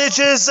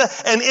orphanages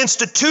and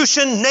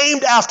institutions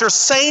named after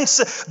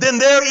saints than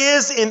there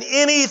is in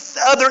any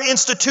other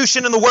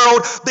institution in the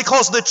world,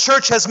 because the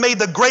church has made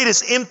the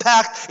greatest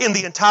impact in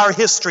the entire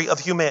history of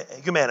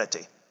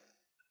humanity.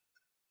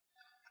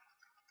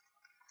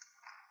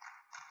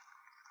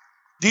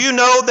 Do you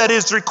know that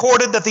it's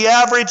recorded that the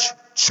average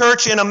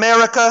church in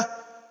America,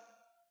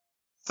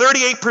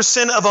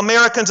 38% of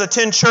Americans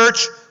attend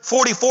church,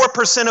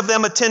 44% of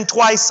them attend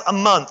twice a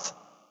month.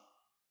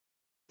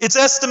 It's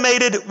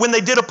estimated, when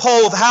they did a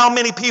poll of how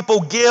many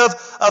people give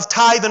of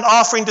tithe and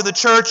offering to the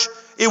church,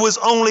 it was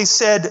only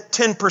said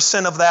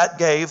 10% of that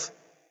gave.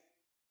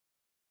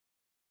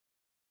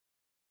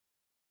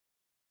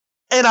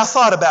 And I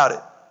thought about it.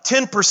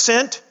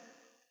 10%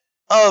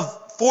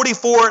 of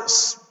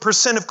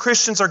 44% of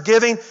Christians are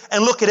giving,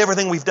 and look at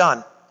everything we've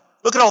done.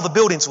 Look at all the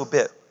buildings we've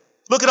built.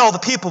 Look at all the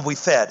people we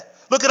fed.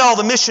 Look at all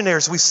the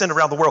missionaries we sent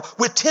around the world.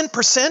 With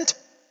 10%?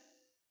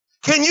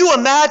 Can you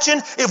imagine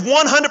if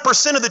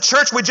 100% of the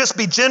church would just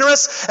be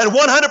generous and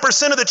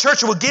 100% of the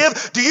church would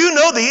give? Do you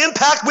know the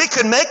impact we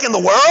could make in the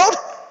world?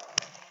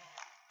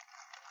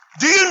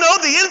 Do you know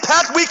the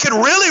impact we could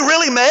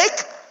really make?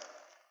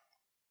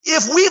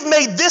 If we've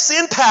made this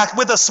impact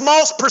with a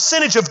small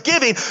percentage of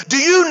giving, do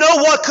you know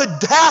what could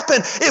happen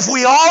if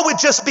we all would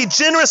just be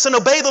generous and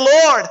obey the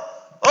Lord?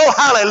 Oh,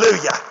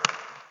 hallelujah.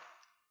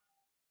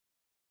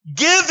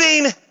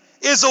 Giving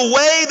is a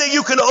way that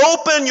you can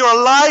open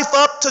your life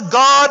up to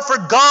God for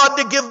God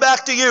to give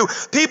back to you.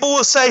 People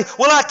will say,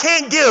 well, I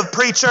can't give,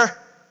 preacher.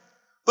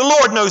 The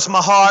Lord knows my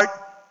heart.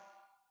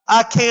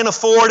 I can't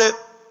afford it.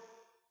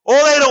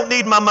 Oh, they don't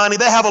need my money.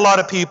 They have a lot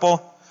of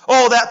people.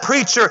 Oh, that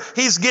preacher,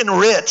 he's getting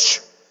rich.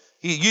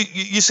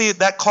 You see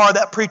that car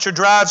that preacher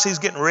drives, he's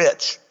getting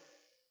rich.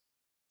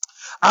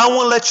 I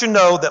want to let you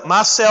know that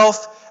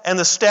myself and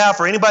the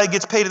staff or anybody that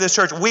gets paid at this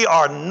church, we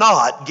are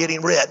not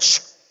getting rich.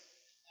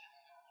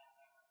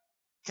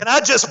 Can I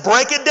just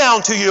break it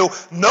down to you?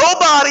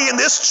 Nobody in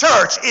this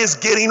church is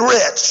getting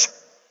rich.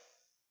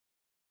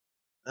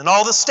 And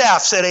all the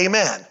staff said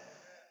amen.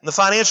 And the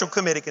financial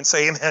committee can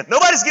say amen.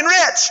 Nobody's getting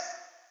rich.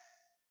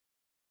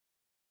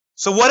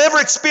 So whatever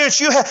experience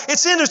you have,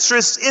 it's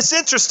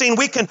interesting.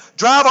 We can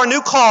drive our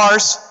new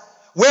cars,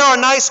 wear our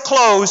nice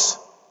clothes,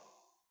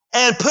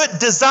 and put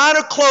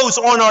designer clothes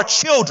on our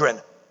children,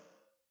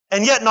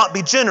 and yet not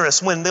be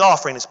generous when the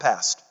offering is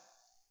passed.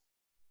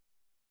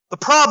 The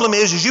problem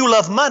is you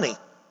love money,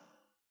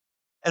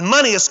 and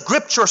money has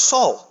gripped your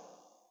soul.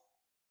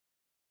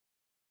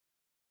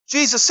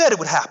 Jesus said it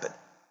would happen.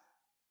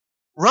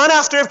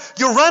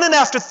 You're running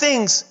after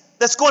things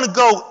that's going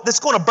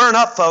to burn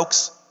up,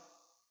 folks.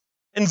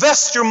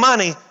 Invest your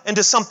money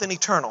into something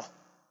eternal.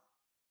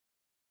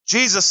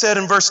 Jesus said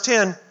in verse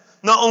 10,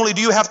 not only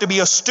do you have to be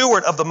a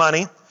steward of the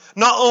money,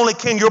 not only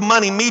can your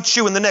money meet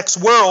you in the next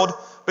world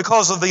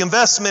because of the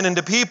investment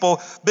into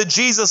people, but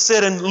Jesus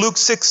said in Luke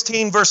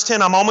 16 verse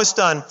 10, I'm almost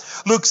done.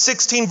 Luke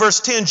 16 verse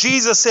 10,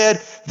 Jesus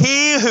said,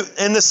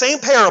 in the same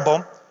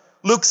parable,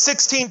 Luke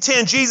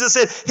 16:10, Jesus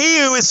said, he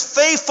who is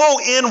faithful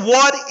in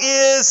what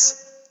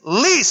is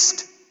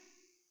least.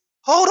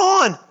 Hold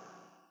on.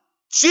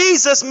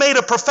 Jesus made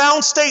a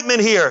profound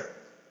statement here.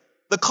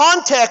 The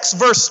context,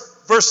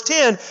 verse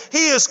 10,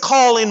 he is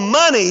calling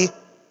money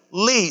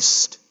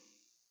least.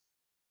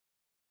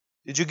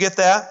 Did you get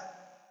that?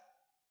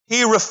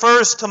 He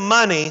refers to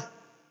money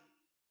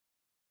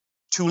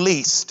to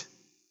least.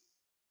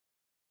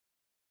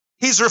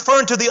 He's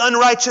referring to the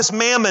unrighteous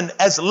mammon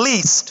as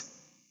least.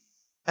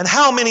 And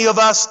how many of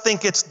us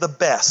think it's the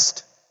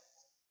best?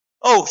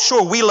 Oh,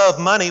 sure, we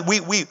love money.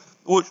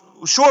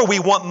 Sure, we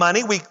want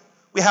money.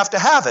 We have to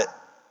have it.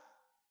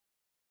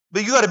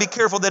 But you got to be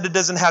careful that it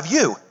doesn't have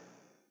you.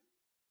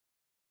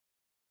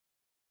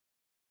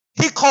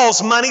 He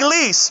calls money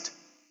least.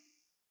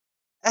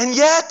 And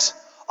yet,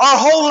 our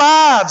whole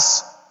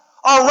lives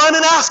are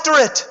running after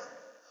it.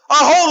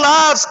 Our whole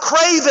lives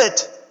crave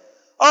it.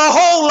 Our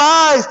whole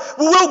life,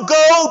 we'll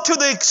go to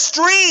the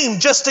extreme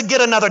just to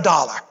get another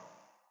dollar.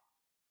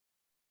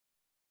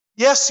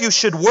 Yes, you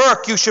should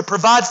work. You should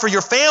provide for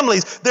your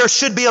families. There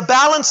should be a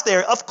balance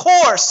there, of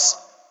course.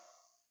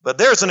 But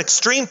there's an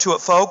extreme to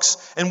it,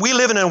 folks. And we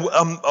live in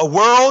a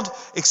world,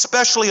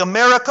 especially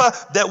America,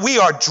 that we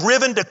are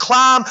driven to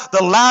climb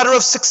the ladder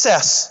of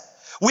success.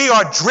 We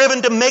are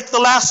driven to make the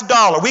last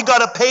dollar. We got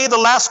to pay the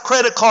last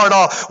credit card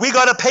off. We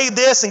got to pay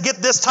this and get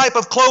this type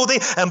of clothing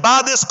and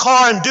buy this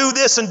car and do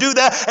this and do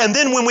that. And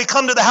then when we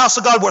come to the house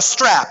of God, we're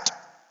strapped.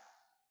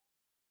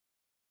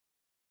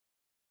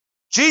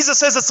 Jesus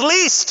says it's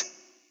least.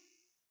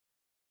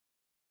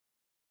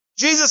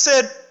 Jesus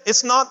said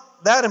it's not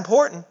that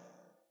important.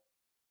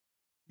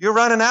 You're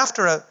running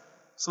after it.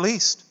 It's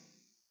least.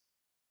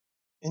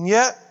 And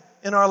yet,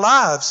 in our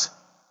lives,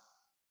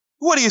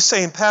 what are you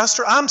saying,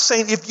 Pastor? I'm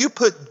saying if you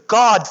put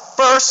God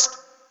first,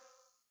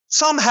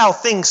 somehow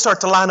things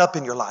start to line up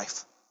in your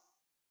life.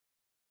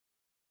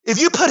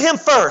 If you put Him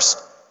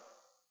first,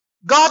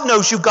 God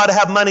knows you've got to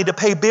have money to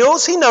pay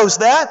bills. He knows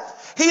that.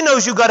 He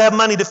knows you've got to have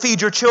money to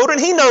feed your children.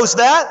 He knows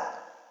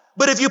that.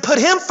 But if you put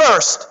Him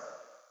first,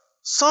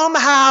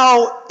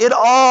 somehow it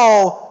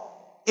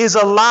all is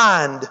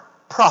aligned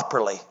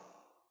properly.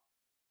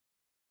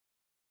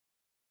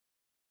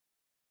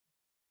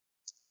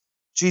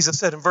 Jesus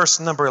said in verse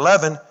number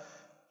 11,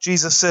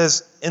 Jesus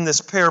says in this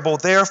parable,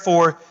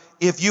 therefore,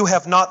 if you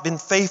have not been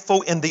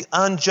faithful in the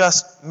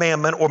unjust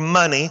mammon or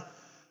money,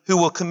 who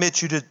will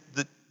commit you to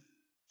the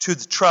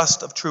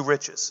trust of true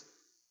riches?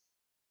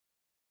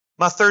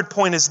 My third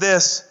point is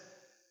this.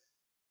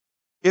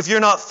 If you're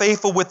not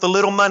faithful with the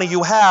little money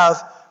you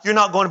have, you're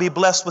not going to be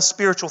blessed with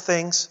spiritual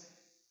things.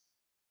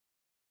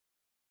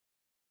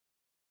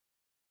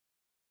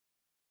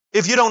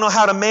 If you don't know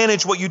how to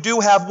manage what you do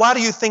have, why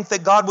do you think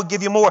that God would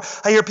give you more?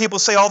 I hear people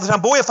say all the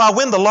time, boy, if I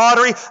win the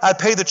lottery, I'd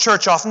pay the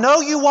church off.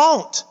 No, you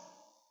won't.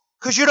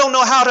 Because you don't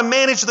know how to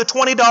manage the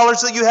 $20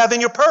 that you have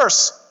in your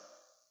purse.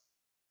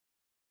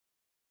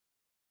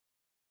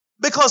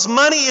 Because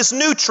money is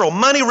neutral.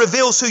 Money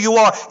reveals who you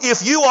are.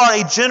 If you are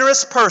a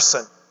generous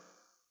person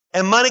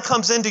and money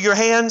comes into your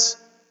hands,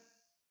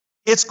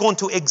 it's going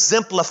to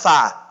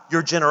exemplify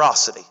your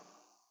generosity.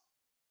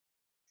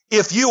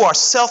 If you are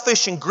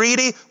selfish and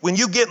greedy, when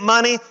you get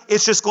money,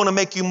 it's just going to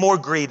make you more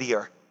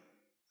greedier.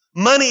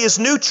 Money is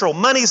neutral.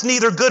 Money is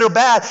neither good or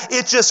bad.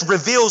 It just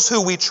reveals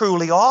who we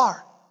truly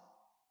are.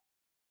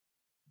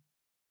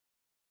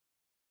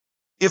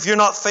 If you're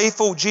not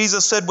faithful,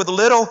 Jesus said, with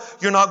little,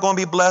 you're not going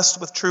to be blessed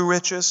with true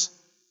riches.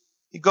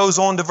 He goes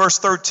on to verse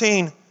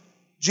 13.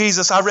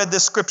 I read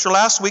this scripture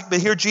last week, but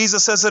here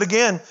Jesus says it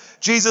again.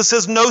 Jesus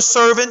says, no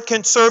servant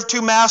can serve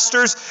two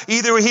masters.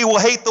 Either he will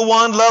hate the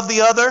one, love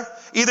the other.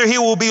 Either he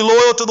will be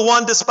loyal to the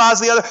one,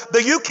 despise the other.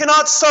 But you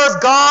cannot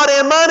serve God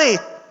and money.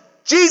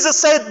 Jesus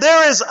said,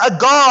 there is a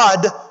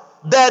God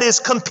that is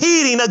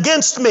competing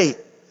against me.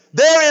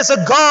 There is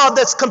a God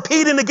that's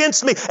competing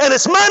against me, and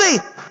it's money.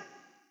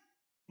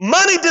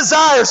 Money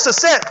desires to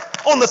sit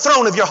on the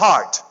throne of your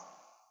heart.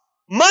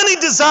 Money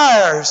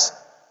desires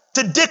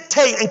to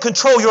dictate and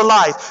control your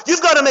life.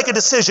 You've got to make a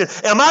decision.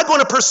 Am I going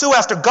to pursue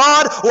after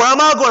God, or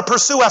am I going to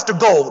pursue after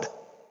gold?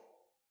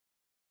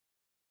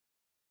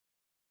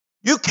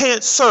 You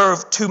can't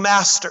serve two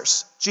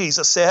masters,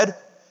 Jesus said.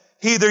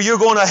 Either you're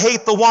going to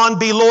hate the one,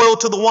 be loyal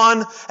to the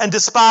one, and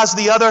despise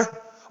the other,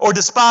 or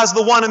despise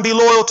the one and be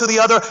loyal to the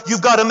other.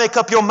 You've got to make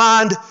up your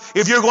mind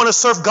if you're going to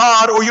serve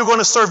God or you're going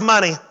to serve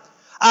money.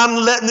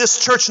 I'm letting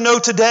this church know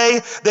today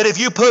that if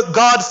you put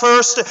God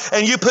first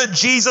and you put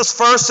Jesus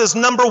first as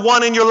number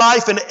one in your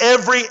life, in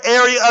every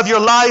area of your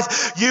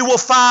life, you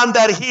will find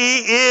that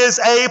He is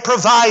a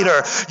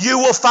provider. You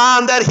will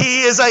find that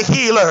He is a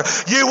healer.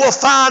 You will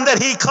find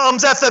that He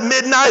comes at the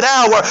midnight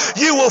hour.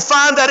 You will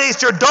find that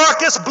it's your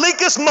darkest,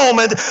 bleakest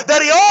moment,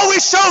 that He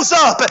always shows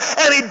up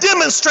and He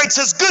demonstrates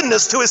His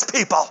goodness to His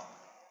people.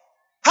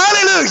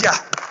 Hallelujah.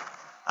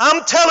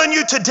 I'm telling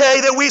you today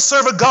that we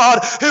serve a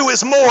God who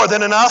is more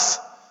than enough.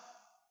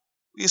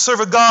 We serve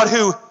a God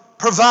who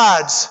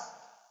provides.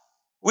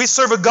 We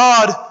serve a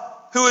God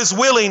who is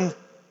willing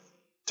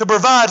to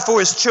provide for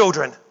His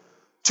children.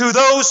 To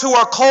those who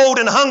are cold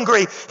and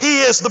hungry, He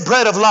is the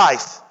bread of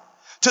life.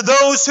 To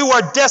those who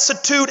are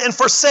destitute and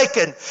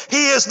forsaken,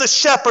 He is the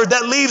shepherd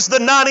that leaves the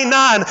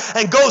 99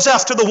 and goes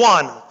after the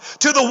one.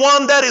 To the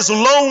one that is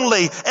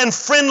lonely and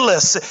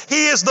friendless,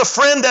 He is the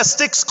friend that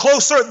sticks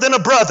closer than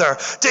a brother.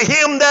 To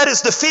him that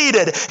is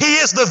defeated, He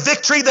is the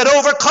victory that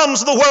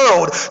overcomes the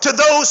world. To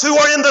those who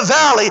are in the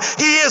valley,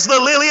 He is the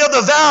lily of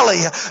the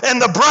valley and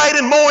the bright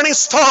and morning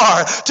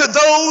star. To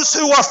those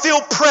who are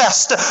feel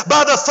pressed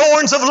by the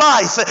thorns of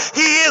life,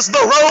 He is the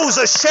rose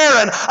of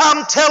Sharon.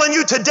 I'm telling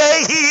you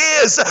today,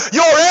 He is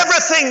your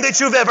everything that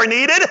you've ever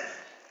needed.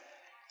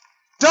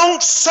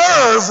 Don't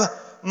serve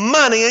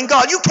money and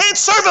God. You can't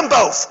serve them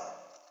both.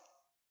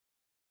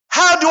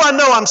 How do I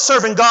know I'm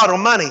serving God or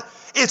money?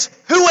 It's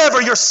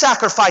whoever you're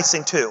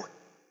sacrificing to.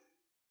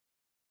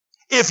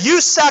 If you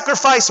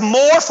sacrifice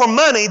more for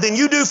money than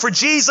you do for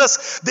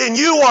Jesus, then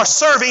you are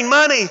serving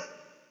money.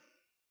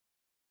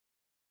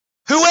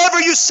 Whoever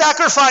you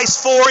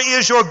sacrifice for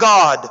is your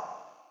God.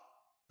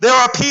 There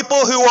are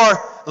people who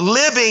are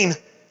living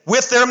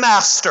with their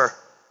master.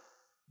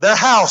 Their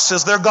house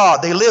is their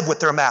God. They live with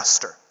their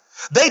master.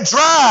 They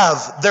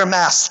drive their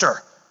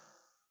master.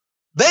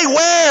 They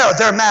wear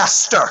their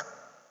master.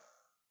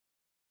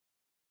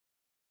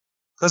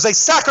 Because they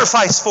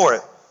sacrifice for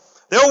it.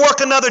 They'll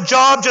work another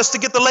job just to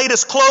get the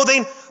latest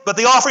clothing, but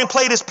the offering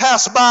plate is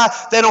passed by,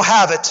 they don't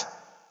have it.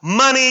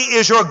 Money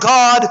is your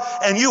God,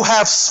 and you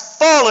have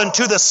fallen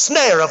to the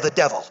snare of the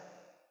devil.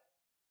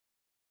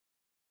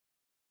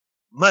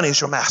 Money is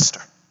your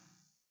master.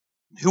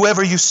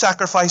 Whoever you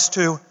sacrifice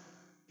to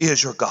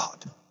is your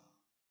God.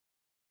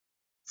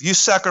 If you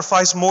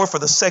sacrifice more for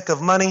the sake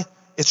of money,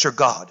 it's your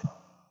God.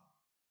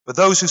 But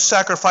those who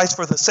sacrifice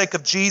for the sake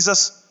of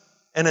Jesus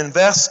and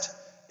invest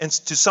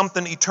into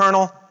something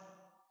eternal,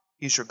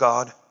 He's your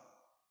God.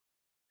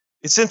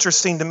 It's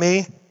interesting to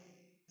me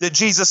that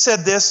Jesus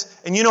said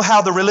this, and you know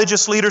how the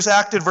religious leaders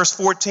acted, verse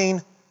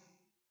 14.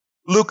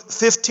 Luke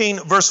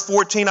 15, verse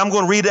 14. I'm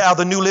going to read it out of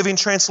the New Living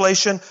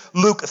Translation.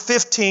 Luke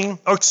 16,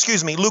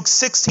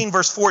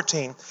 verse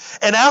 14.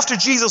 And after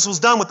Jesus was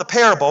done with the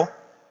parable,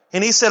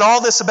 and He said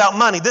all this about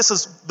money, this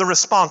is the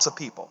response of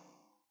people.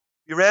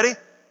 You ready?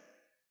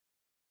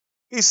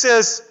 He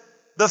says,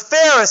 the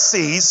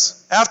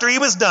Pharisees, after He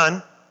was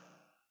done,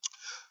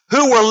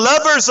 who were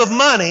lovers of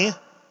money,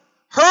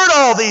 heard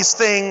all these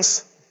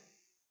things,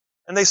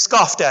 and they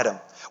scoffed at Him.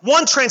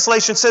 One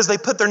translation says they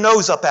put their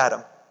nose up at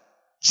Him.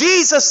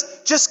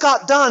 Jesus just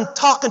got done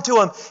talking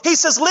to him. He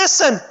says,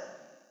 listen,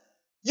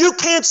 you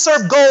can't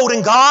serve gold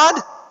and God.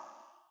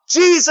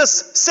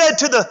 Jesus said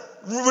to the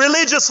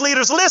religious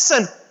leaders,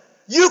 listen,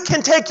 you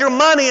can take your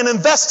money and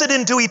invest it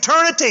into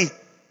eternity.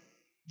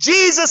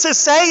 Jesus is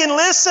saying,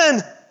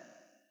 listen,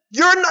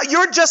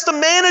 You're just a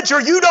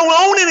manager. You don't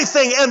own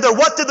anything. And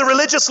what did the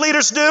religious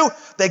leaders do?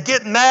 They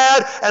get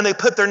mad and they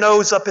put their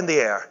nose up in the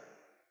air.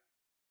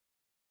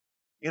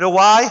 You know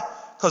why?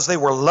 Because they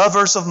were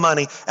lovers of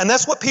money. And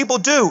that's what people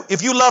do.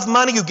 If you love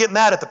money, you get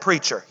mad at the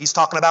preacher. He's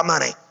talking about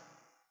money.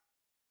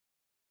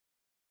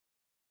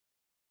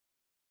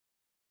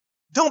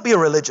 Don't be a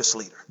religious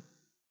leader.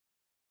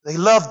 They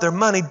love their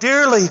money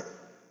dearly,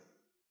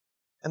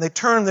 and they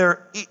turn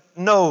their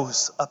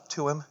nose up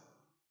to him.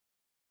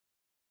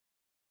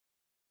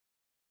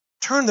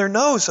 Turn their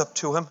nose up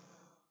to him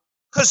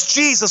because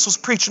Jesus was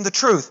preaching the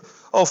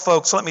truth. Oh,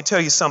 folks, let me tell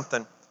you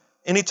something.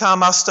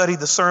 Anytime I study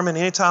the sermon,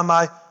 anytime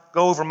I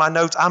go over my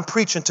notes, I'm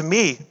preaching to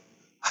me.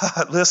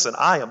 Listen,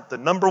 I am the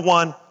number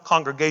one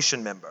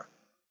congregation member.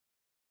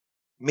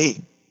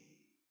 Me.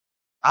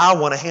 I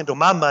want to handle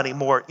my money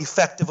more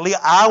effectively.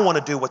 I want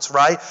to do what's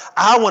right.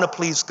 I want to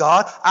please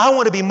God. I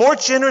want to be more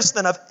generous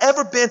than I've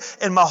ever been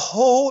in my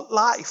whole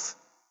life.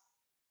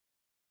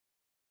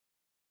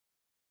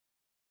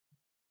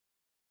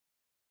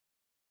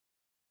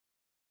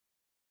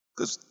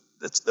 Because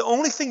that's the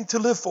only thing to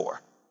live for.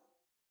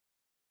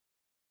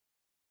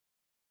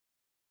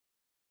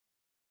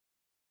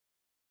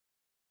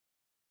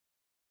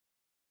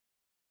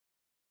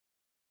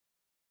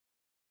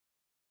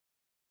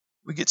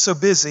 We get so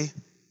busy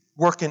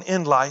working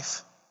in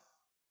life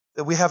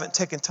that we haven't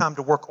taken time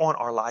to work on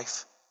our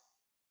life.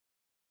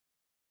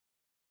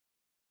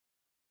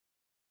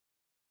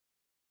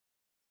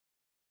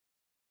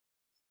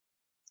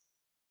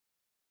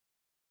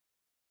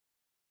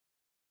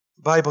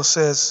 The Bible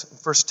says in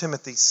 1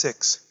 Timothy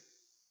 6,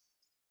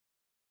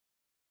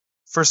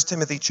 1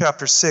 Timothy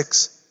chapter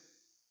 6,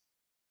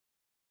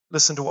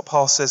 listen to what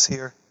Paul says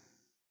here.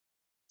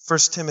 1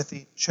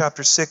 Timothy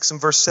chapter 6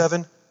 and verse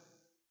 7,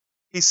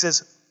 he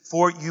says,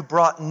 "For you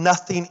brought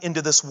nothing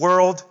into this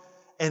world,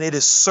 and it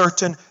is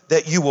certain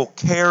that you will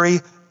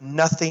carry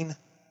nothing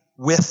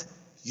with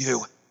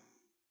you."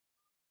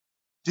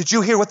 Did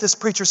you hear what this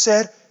preacher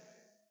said?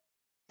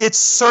 It's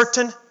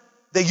certain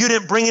that you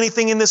didn't bring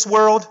anything in this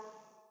world,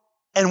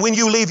 and when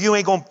you leave, you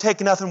ain't going to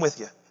take nothing with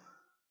you.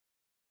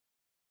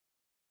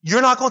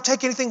 You're not going to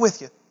take anything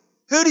with you.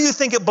 Who do you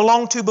think it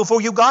belonged to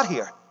before you got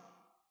here?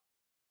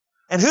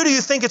 And who do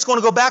you think it's going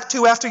to go back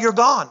to after you're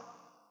gone?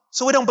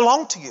 So it don't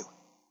belong to you.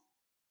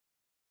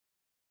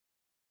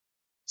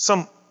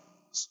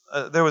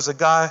 There was a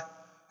guy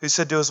who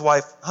said to his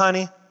wife,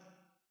 "Honey,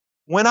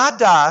 when I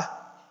die,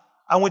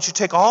 I want you to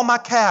take all my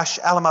cash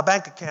out of my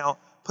bank account,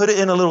 put it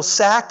in a little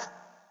sack,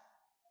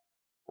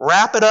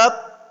 wrap it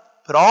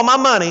up, put all my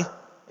money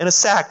in a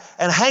sack,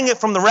 and hang it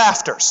from the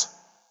rafters.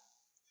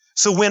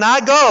 So when I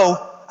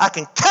go, I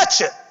can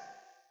catch it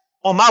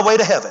on my way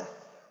to heaven."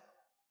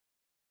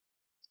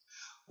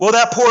 Well,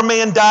 that poor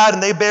man died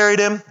and they buried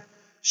him.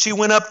 She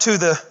went up to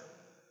the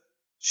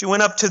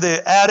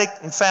attic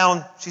and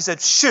found, she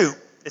said, "Shoot,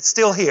 it's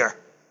still here.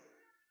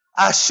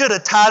 I should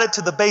have tied it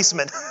to the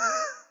basement."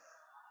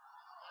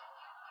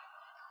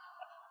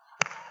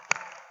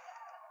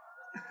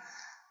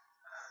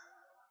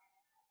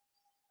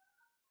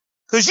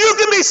 Because you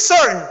can be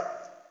certain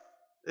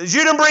that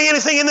you didn't bring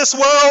anything in this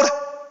world,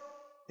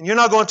 and you're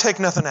not going to take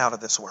nothing out of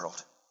this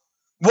world.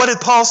 What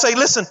did Paul say?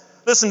 Listen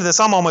to this.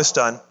 I'm almost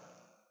done.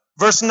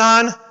 Verse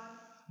 9,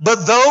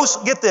 but those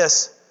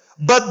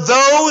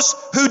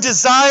who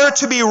desire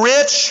to be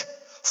rich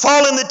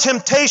fall into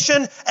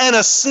temptation and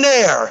a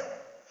snare,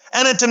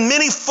 and into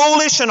many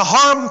foolish and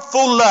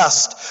harmful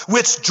lusts,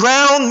 which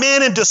drown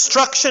men in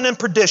destruction and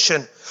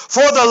perdition.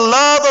 For the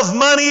love of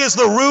money is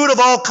the root of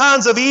all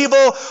kinds of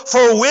evil,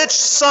 for which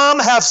some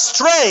have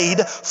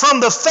strayed from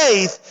the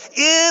faith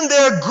in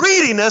their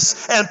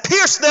greediness and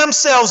pierced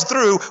themselves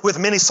through with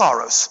many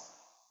sorrows.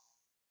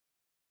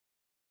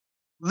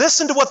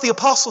 Listen to what the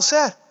apostle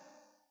said.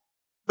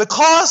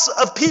 Because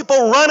of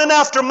people running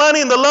after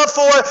money and the love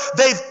for it,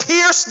 they've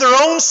pierced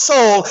their own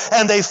soul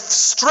and they've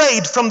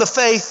strayed from the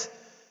faith,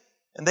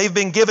 and they've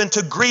been given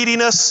to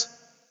greediness,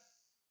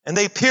 and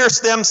they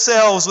pierced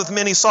themselves with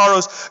many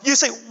sorrows. You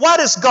say, why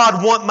does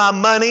God want my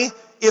money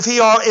if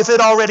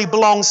it already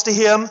belongs to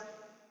Him?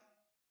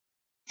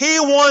 He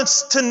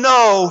wants to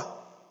know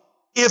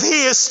if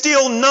He is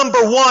still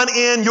number one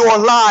in your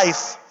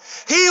life.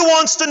 He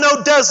wants to know,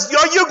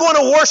 are you going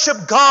to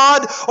worship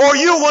God, or are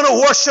you going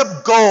to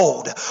worship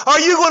gold? Are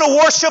you going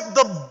to worship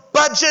the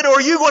budget, or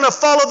are you going to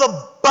follow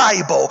the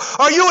Bible?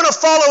 Are you going to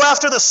follow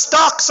after the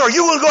stocks, or are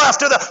you going to go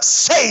after the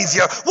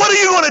Savior? What are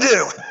you going to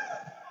do?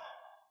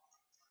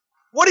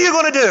 What are you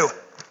going to do?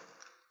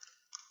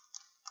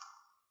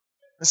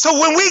 And so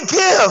when we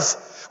give,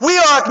 we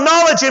are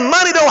acknowledging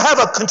money don't have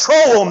a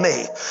control on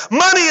me.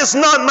 Money is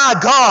not my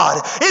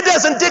God. It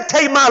doesn't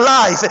dictate my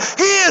life.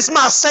 He is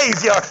my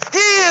Savior.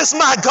 He is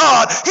my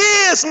God. He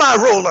is my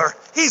ruler.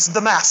 He's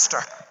the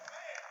master.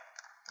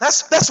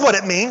 That's what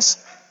it means.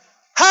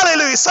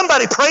 Hallelujah.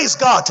 Somebody praise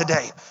God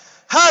today.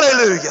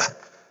 Hallelujah.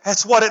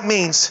 That's what it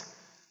means.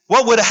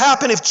 What would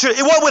happen if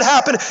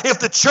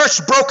the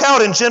church broke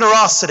out in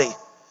generosity?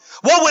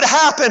 What would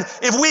happen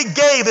if we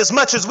gave as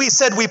much as we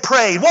said we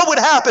prayed? What would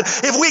happen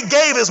if we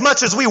gave as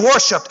much as we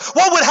worshiped?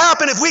 What would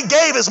happen if we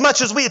gave as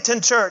much as we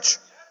attend church?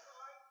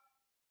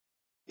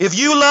 If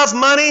you love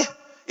money,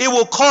 it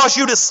will cause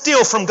you to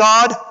steal from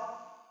God.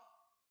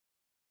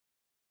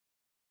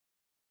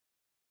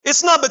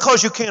 It's not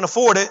because you can't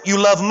afford it, you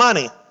love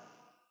money.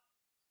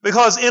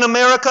 Because in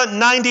America,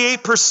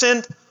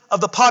 98%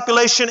 of the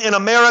population in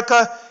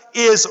America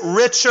is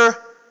richer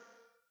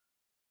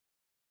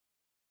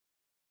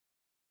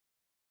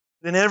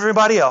than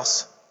everybody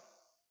else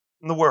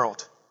in the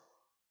world.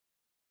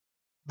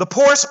 The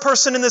poorest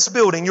person in this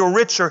building, you're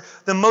richer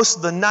than most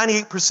of the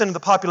 98% of the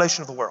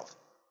population of the world.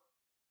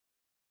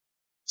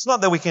 It's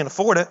not that we can't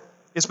afford it.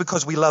 It's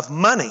because we love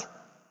money.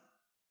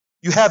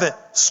 You haven't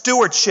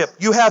stewardship.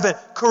 You haven't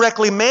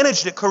correctly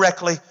managed it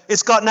correctly.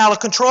 It's gotten out of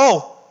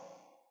control.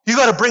 You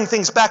got to bring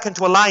things back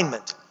into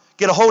alignment.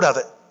 Get a hold of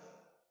it.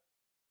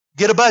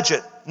 Get a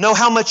budget. Know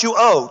how much you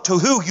owe, to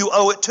who you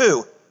owe it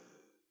to.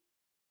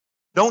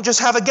 Don't just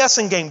have a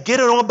guessing game. Get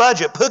it on a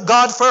budget. Put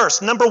God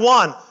first. Number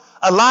one,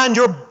 align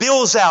your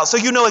bills out so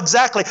you know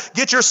exactly.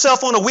 Get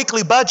yourself on a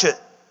weekly budget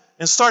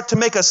and start to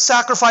make a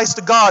sacrifice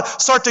to God.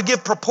 Start to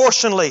give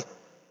proportionally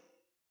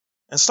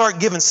and start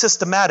giving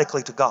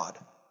systematically to God.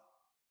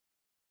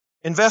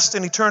 Invest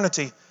in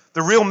eternity.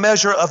 The real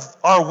measure of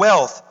our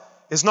wealth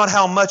is not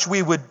how much we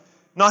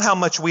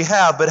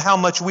have, but how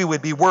much we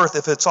would be worth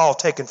if it's all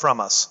taken from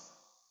us.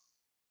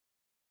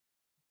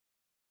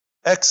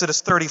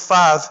 Exodus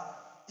 35.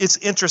 It's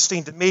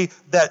interesting to me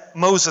that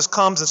Moses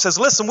comes and says,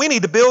 listen, we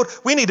need to build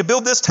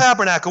this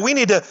tabernacle.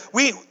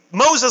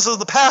 Moses is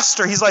the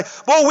pastor. He's like,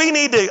 well,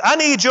 I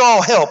need you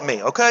all help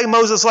me. Okay.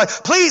 Moses is like,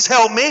 please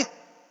help me.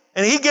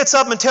 And he gets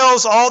up and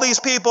tells all these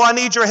people, I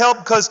need your help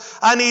because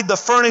I need the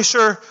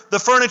furniture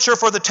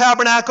for the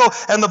tabernacle.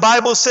 And the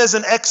Bible says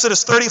in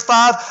Exodus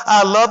 35,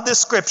 I love this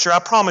scripture. I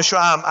promise you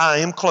I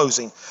am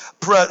closing.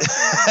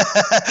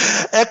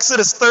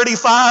 Exodus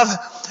 35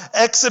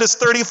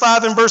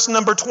 and verse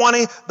number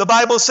 20, the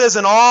Bible says,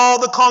 and all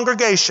the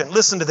congregation,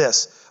 listen to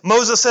this.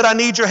 Moses said, I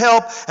need your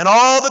help. And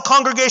all the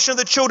congregation of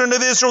the children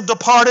of Israel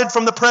departed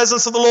from the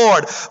presence of the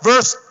Lord.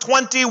 Verse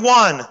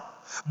 21.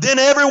 Then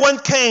everyone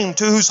came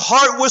to whose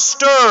heart was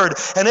stirred,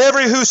 and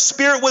every whose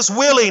spirit was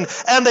willing,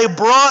 and they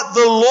brought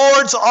the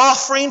Lord's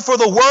offering for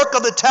the work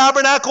of the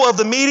tabernacle of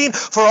the meeting,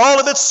 for all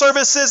of its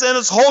services and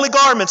its holy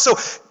garments. So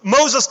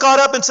Moses got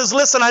up and says,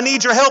 listen, I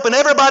need your help. And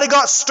everybody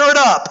got stirred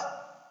up.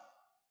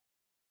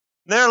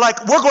 And they're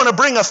like, we're going to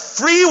bring a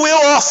free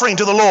will offering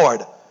to the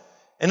Lord.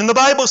 And then the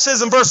Bible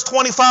says in verse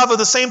 25 of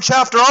the same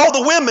chapter, all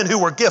the women who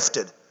were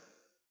gifted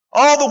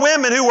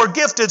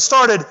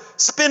started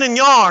spinning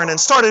yarn and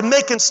started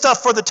making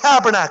stuff for the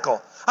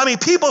tabernacle. I mean,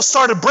 people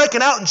started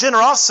breaking out in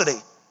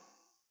generosity.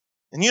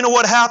 And you know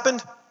what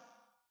happened?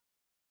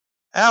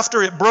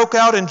 After it broke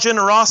out in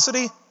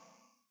generosity,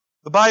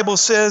 the Bible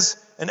says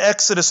in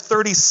Exodus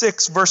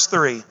 36, verse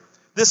 3,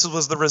 this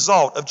was the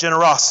result of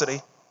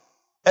generosity.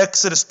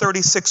 Exodus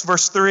 36,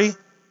 verse 3.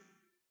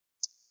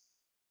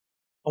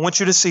 I want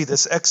you to see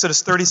this.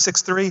 Exodus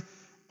 36, 3.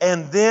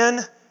 And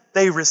then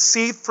they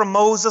received from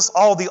Moses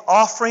all the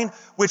offering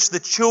which the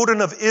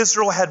children of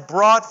Israel had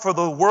brought for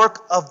the work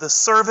of the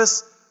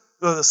service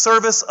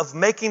of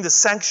making the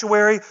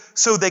sanctuary.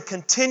 So they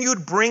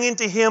continued bringing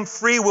to him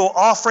free will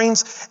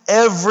offerings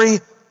every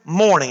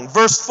morning.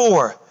 Verse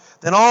 4.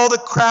 Then all the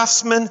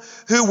craftsmen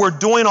who were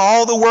doing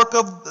all the work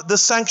of the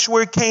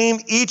sanctuary came,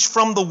 each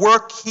from the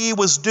work he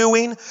was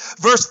doing.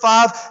 Verse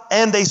 5,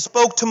 and they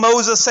spoke to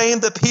Moses,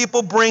 saying, the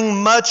people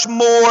bring much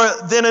more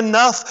than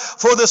enough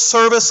for the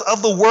service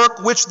of the work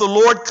which the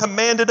Lord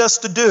commanded us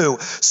to do.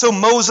 So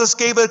Moses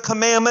gave a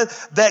commandment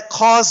that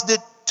caused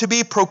it to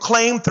be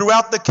proclaimed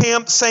throughout the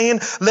camp,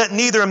 saying, let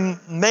neither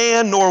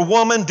man nor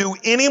woman do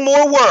any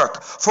more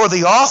work for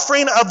the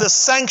offering of the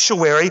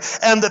sanctuary.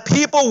 And the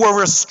people were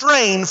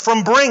restrained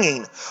from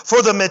bringing,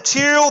 for the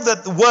material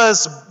that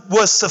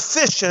was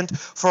sufficient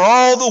for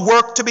all the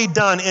work to be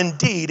done.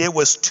 Indeed, it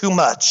was too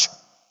much.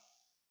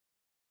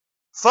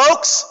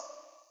 Folks,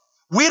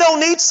 we don't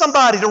need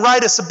somebody to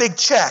write us a big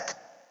check.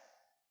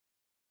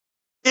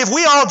 If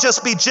we all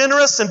just be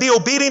generous and be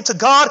obedient to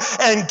God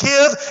and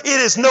give, it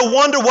is no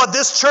wonder what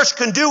this church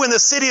can do in the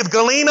city of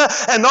Galena.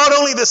 And not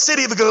only the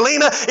city of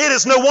Galena, it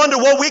is no wonder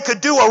what we could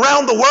do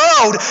around the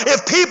world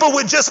if people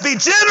would just be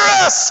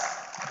generous.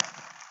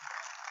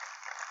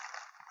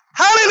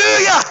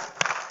 Hallelujah.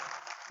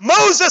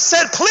 Moses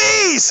said,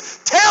 please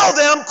tell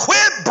them,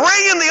 quit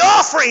bringing the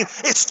offering.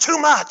 It's too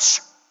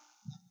much.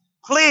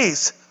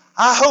 Please.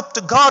 I hope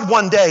to God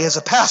one day as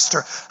a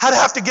pastor, I'd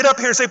have to get up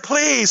here and say,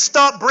 please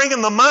stop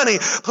bringing the money.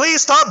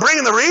 Please stop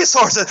bringing the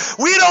resources.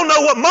 We don't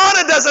know what,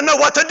 Mana doesn't know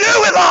what to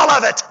do with all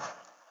of it.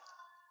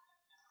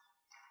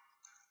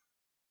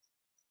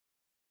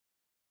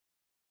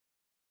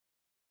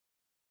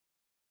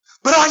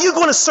 But are you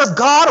going to serve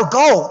God or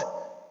gold?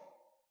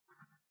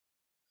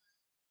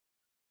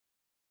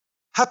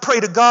 I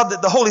pray to God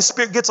that the Holy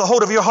Spirit gets a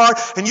hold of your heart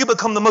and you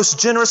become the most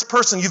generous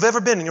person you've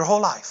ever been in your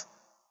whole life.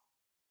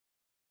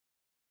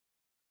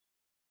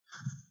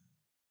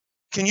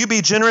 Can you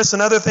be generous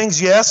in other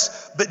things?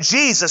 Yes. But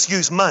Jesus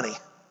used money.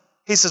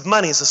 He says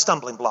money is a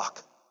stumbling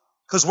block.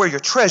 Because where your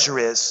treasure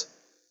is,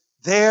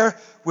 there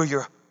will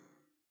your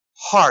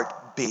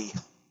heart be.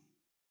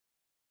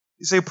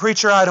 You say,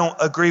 preacher, I don't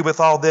agree with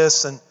all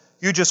this and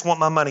you just want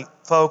my money.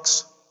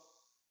 Folks,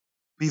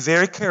 be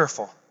very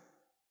careful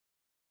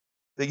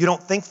that you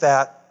don't think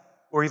that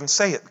or even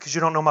say it because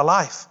you don't know my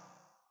life.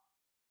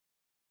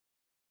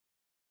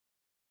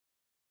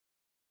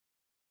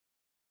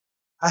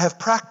 I have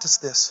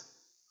practiced this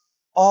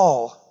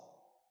all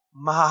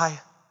my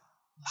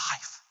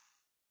life.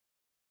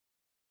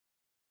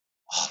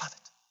 All of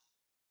it.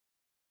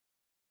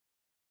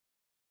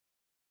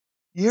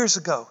 Years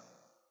ago,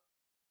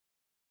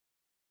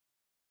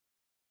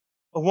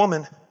 a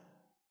woman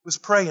was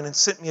praying and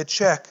sent me a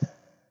check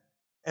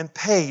and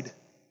paid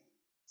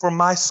for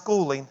my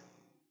schooling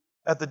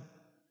at the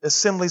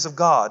Assemblies of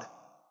God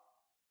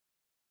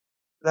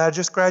that I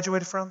just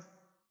graduated from.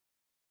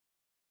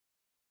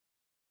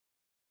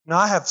 Now,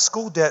 I have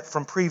school debt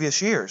from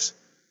previous years,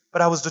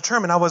 but I was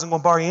determined I wasn't going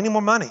to borrow any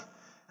more money.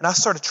 And I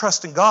started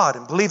trusting God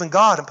and believing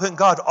God and putting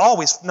God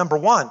always number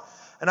one.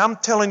 And I'm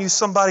telling you,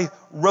 somebody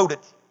wrote it,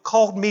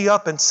 called me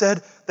up and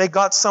said they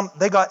got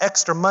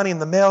extra money in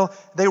the mail.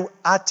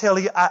 I tell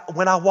you,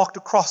 when I walked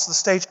across the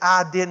stage,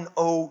 I didn't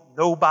owe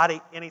nobody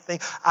anything.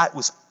 It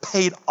was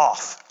paid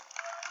off.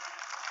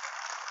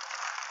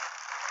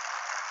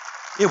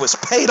 It was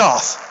paid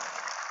off.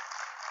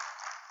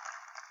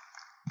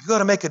 You got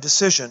to make a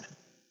decision.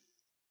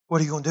 What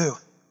are you going to do?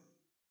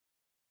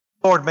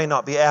 The Lord may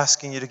not be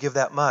asking you to give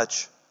that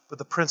much, but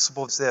the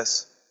principle is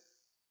this.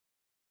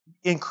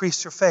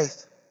 Increase your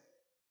faith.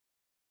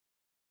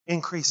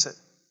 Increase it.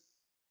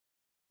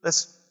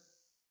 Let's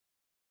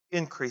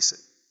increase it.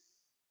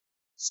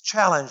 Let's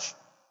challenge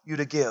you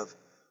to give.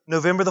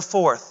 November the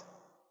 4th,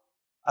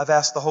 I've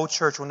asked the whole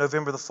church on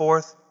November the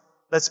 4th,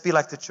 let's be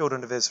like the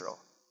children of Israel.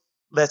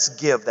 Let's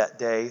give that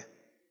day.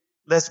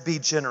 Let's be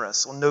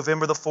generous. On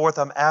November the 4th,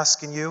 I've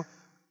asked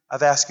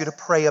you to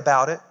pray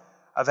about it.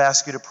 I've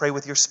asked you to pray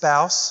with your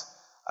spouse.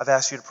 I've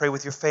asked you to pray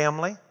with your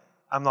family.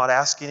 I'm not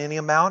asking any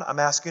amount. I'm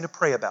asking you to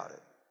pray about it.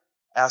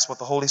 Ask what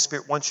the Holy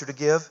Spirit wants you to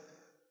give.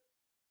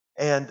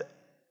 And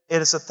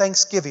it is a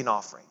Thanksgiving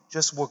offering.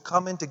 Just we're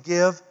coming to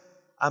give.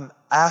 I'm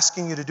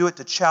asking you to do it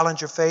to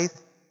challenge your faith.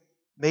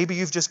 Maybe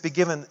you've just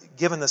been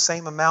given the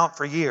same amount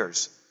for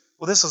years.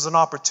 Well, this is an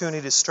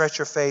opportunity to stretch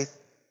your faith.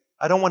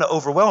 I don't want to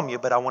overwhelm you,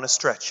 but I want to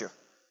stretch you.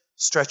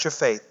 Stretch your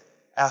faith.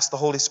 Ask the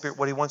Holy Spirit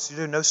what He wants you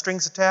to do. No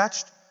strings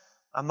attached.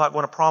 I'm not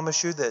going to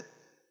promise you that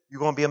you're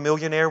going to be a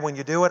millionaire when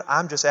you do it.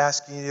 I'm just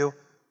asking you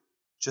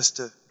just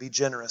to be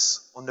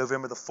generous on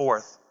November the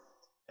 4th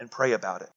and pray about it.